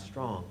not have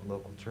strong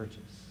local churches.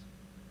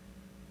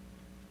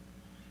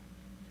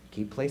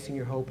 Keep placing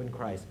your hope in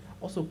Christ.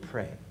 Also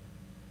pray.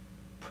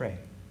 Pray.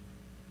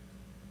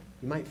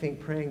 You might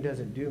think praying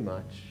doesn't do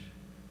much,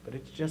 but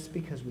it's just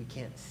because we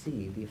can't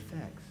see the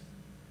effects.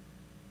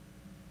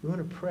 We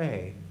want to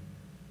pray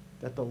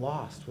that the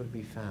lost would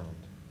be found.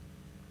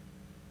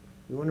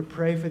 We want to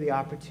pray for the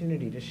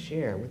opportunity to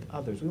share with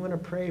others. We want to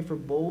pray for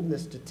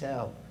boldness to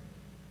tell.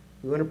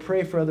 We want to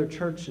pray for other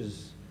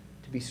churches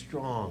to be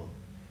strong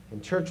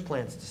and church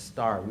plants to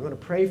start. We want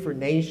to pray for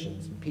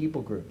nations and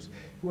people groups.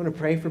 We want to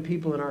pray for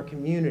people in our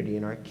community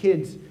and our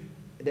kids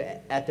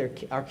at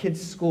our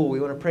kids' school. We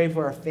want to pray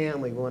for our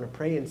family. We want to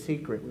pray in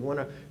secret. We want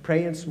to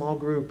pray in small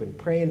group and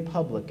pray in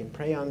public and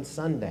pray on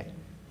Sunday.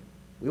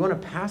 We want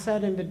to pass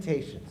out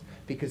invitations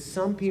because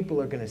some people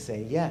are going to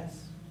say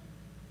yes.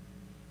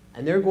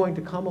 And they're going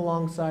to come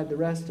alongside the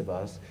rest of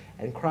us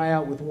and cry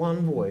out with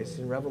one voice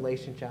in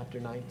Revelation chapter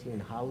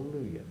 19,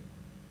 hallelujah.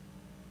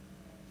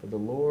 For the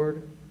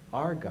Lord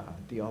our God,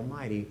 the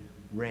Almighty,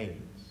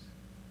 reigns.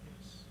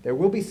 There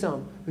will be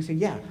some who say,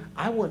 yeah,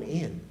 I want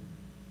in.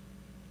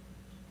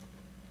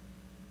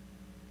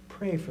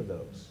 Pray for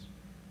those.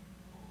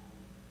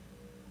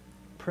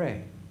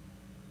 Pray.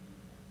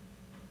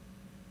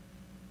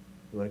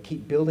 We want to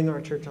keep building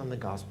our church on the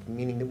gospel,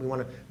 meaning that we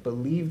want to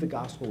believe the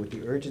gospel with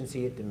the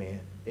urgency it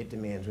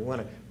demands. We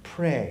want to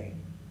pray.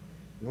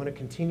 We want to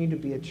continue to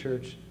be a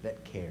church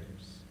that cares.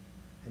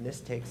 And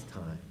this takes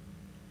time.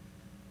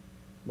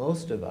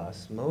 Most of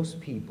us, most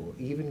people,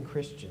 even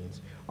Christians,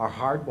 are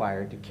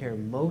hardwired to care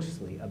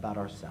mostly about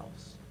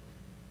ourselves.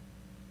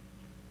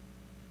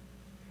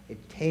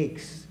 It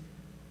takes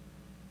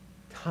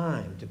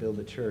time to build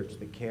a church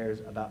that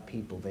cares about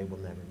people they will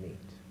never meet.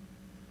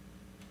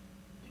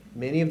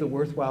 Many of the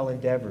worthwhile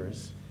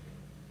endeavors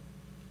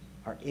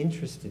are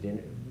interested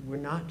in, we're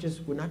not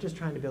just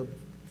trying to build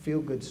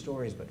feel-good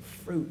stories, but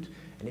fruit.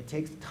 And it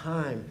takes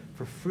time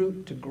for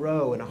fruit to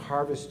grow and a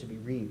harvest to be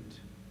reaped.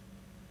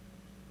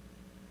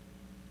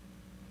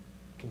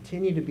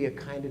 Continue to be a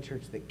kind of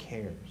church that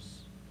cares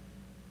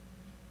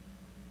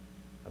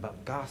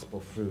about gospel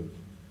fruit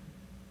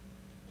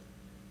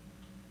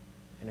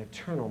and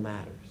eternal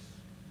matters.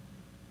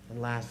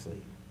 And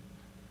lastly,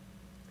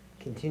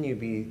 continue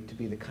to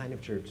be the kind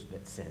of church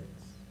that sends.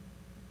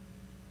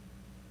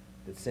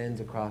 That sends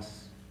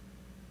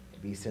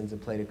a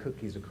plate of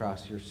cookies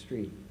across your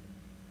street.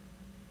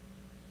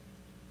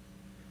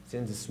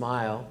 Sends a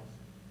smile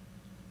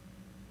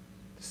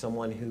to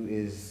someone who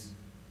is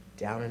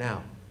down and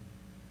out.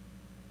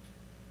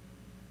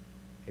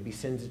 Maybe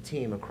sends a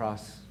team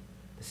across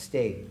the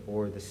state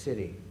or the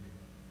city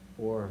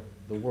or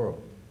the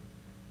world.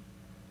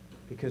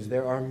 Because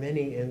there are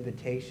many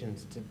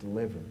invitations to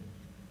deliver.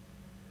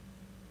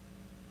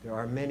 There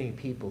are many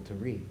people to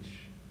reach.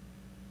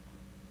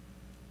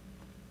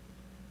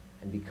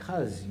 And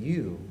because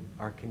you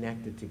are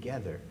connected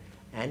together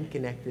and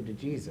connected to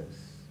Jesus,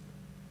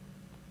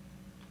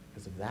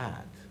 because of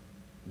that,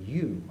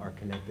 you are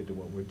connected to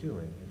what we're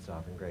doing in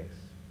Sovereign Grace.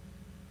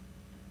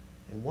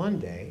 And one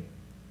day,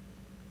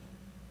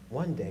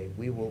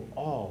 we will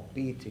all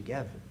be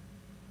together.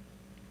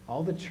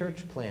 All the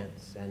church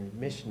plants and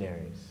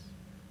missionaries,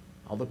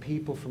 all the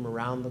people from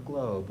around the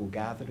globe will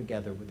gather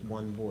together with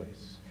one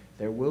voice.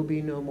 There will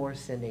be no more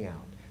sending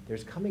out.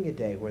 There's coming a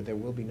day where there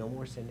will be no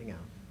more sending out.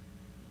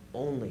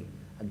 Only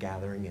a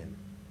gathering in.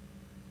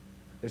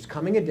 There's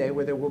coming a day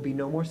where there will be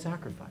no more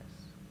sacrifice.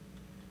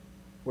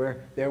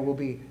 Where there will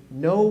be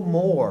no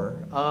more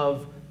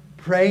of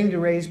praying to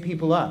raise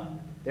people up.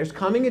 There's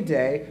coming a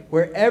day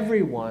where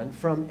everyone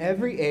from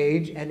every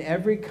age and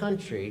every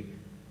country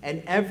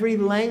and every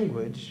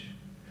language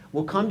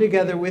will come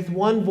together with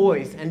one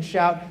voice and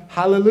shout,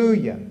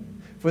 hallelujah,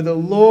 for the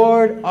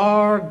Lord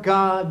our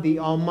God, the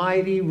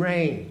Almighty,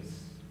 reigns.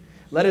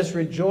 Let us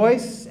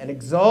rejoice and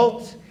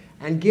exult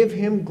and give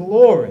him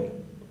glory.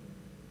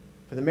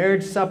 For the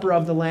marriage supper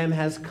of the Lamb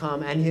has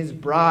come, and his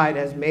bride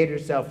has made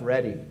herself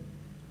ready.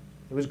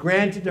 It was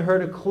granted to her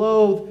to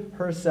clothe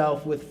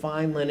herself with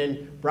fine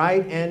linen,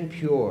 bright and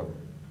pure.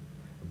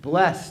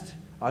 Blessed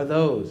are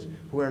those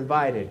who are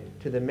invited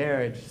to the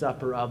marriage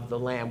supper of the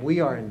Lamb. We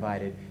are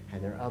invited,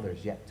 and there are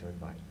others yet to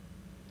invite.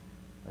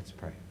 Let's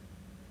pray.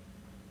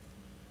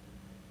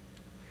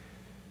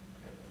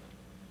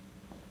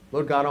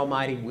 Lord God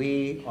Almighty,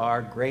 we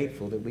are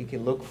grateful that we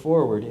can look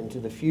forward into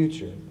the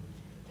future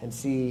and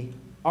see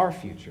our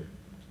future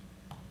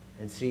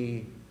and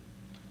see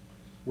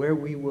where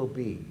we will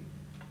be.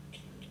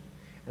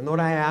 And Lord,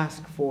 I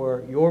ask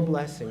for your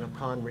blessing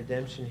upon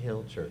Redemption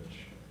Hill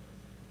Church.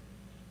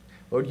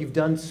 Lord, you've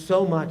done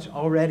so much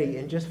already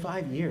in just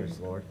 5 years,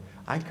 Lord.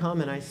 I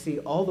come and I see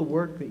all the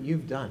work that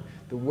you've done.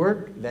 The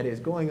work that is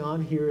going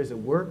on here is a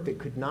work that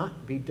could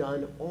not be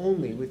done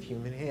only with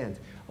human hands.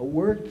 The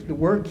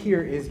work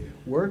here is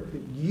work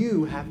that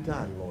you have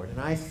done, Lord, and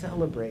I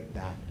celebrate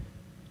that.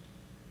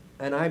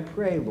 And I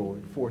pray,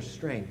 Lord, for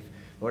strength.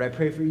 Lord, I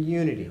pray for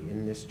unity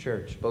in this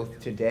church,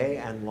 both today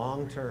and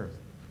long term.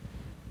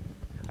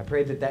 I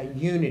pray that that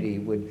unity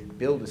would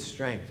build a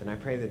strength, and I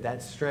pray that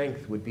that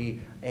strength would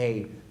be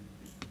a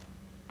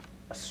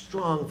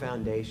strong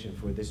foundation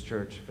for this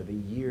church for the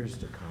years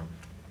to come.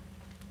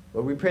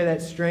 Lord, we pray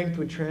that strength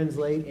would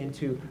translate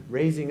into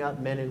raising up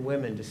men and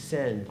women to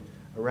send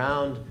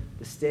around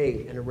the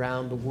state and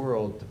around the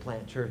world to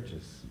plant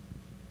churches.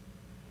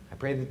 I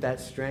pray that that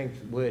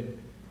strength would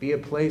be a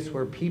place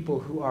where people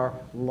who are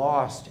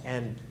lost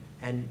and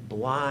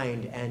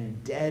blind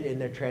and dead in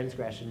their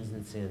transgressions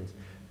and sins,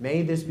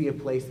 may this be a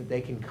place that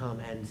they can come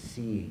and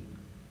see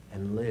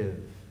and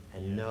live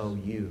and know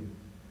you.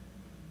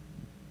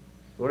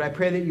 Lord, I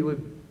pray that you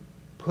would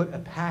put a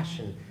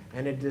passion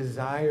and a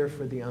desire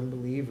for the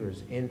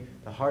unbelievers in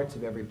the hearts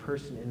of every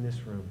person in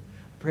this room.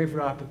 I pray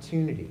for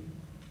opportunity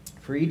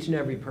for each and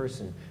every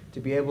person to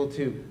be able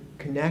to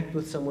connect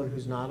with someone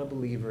who's not a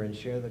believer and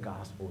share the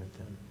gospel with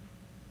them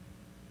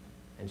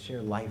and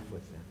share life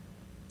with them.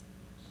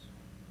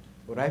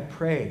 Lord, I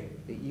pray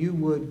that you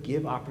would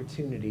give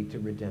opportunity to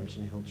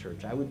Redemption Hill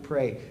Church. I would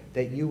pray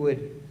that you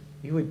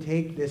would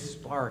take this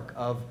spark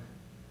of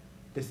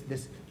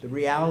the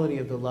reality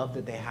of the love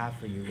that they have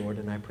for you, Lord,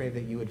 and I pray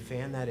that you would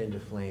fan that into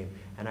flame,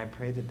 and I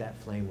pray that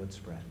that flame would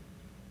spread.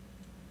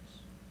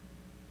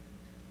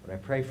 Lord,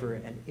 I pray for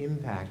an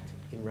impact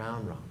in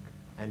Round Rock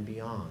and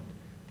beyond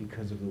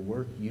because of the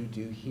work you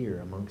do here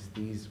amongst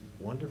these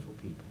wonderful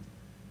people.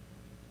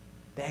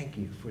 Thank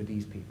you for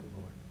these people,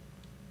 Lord.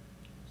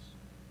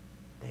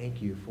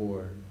 Thank you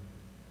for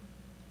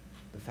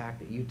the fact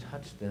that you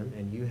touched them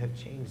and you have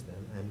changed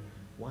them, and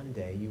one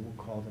day you will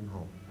call them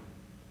home.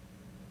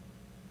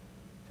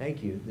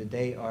 Thank you that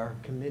they are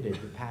committed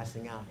to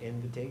passing out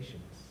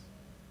invitations.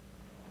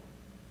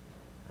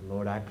 And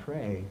Lord, I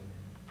pray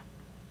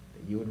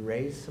that you would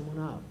raise someone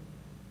up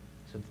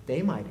so that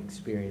they might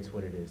experience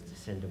what it is to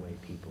send away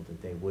people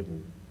that they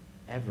wouldn't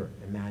ever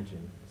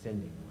imagine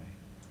sending away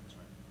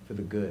for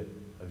the good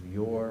of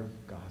your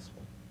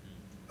gospel,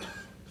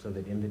 so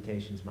that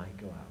invitations might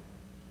go out.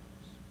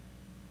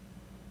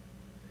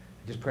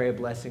 I just pray a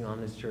blessing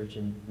on this church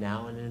and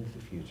now and into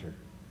the future.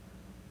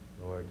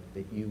 Lord,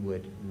 that you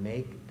would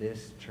make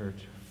this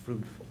church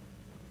fruitful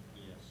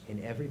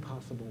in every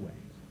possible way.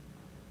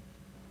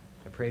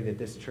 I pray that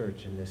this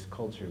church and this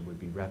culture would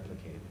be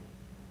replicated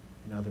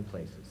in other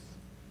places,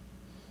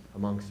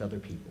 amongst other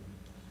people,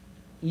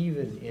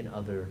 even in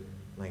other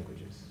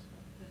languages.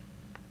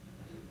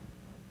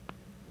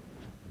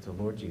 And so,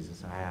 Lord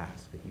Jesus, I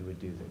ask that you would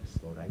do this.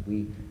 Lord,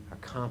 we are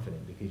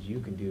confident because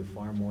you can do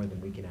far more than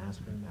we can ask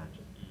or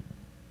imagine.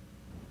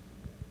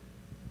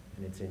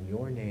 And it's in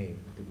your name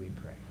that we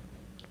pray.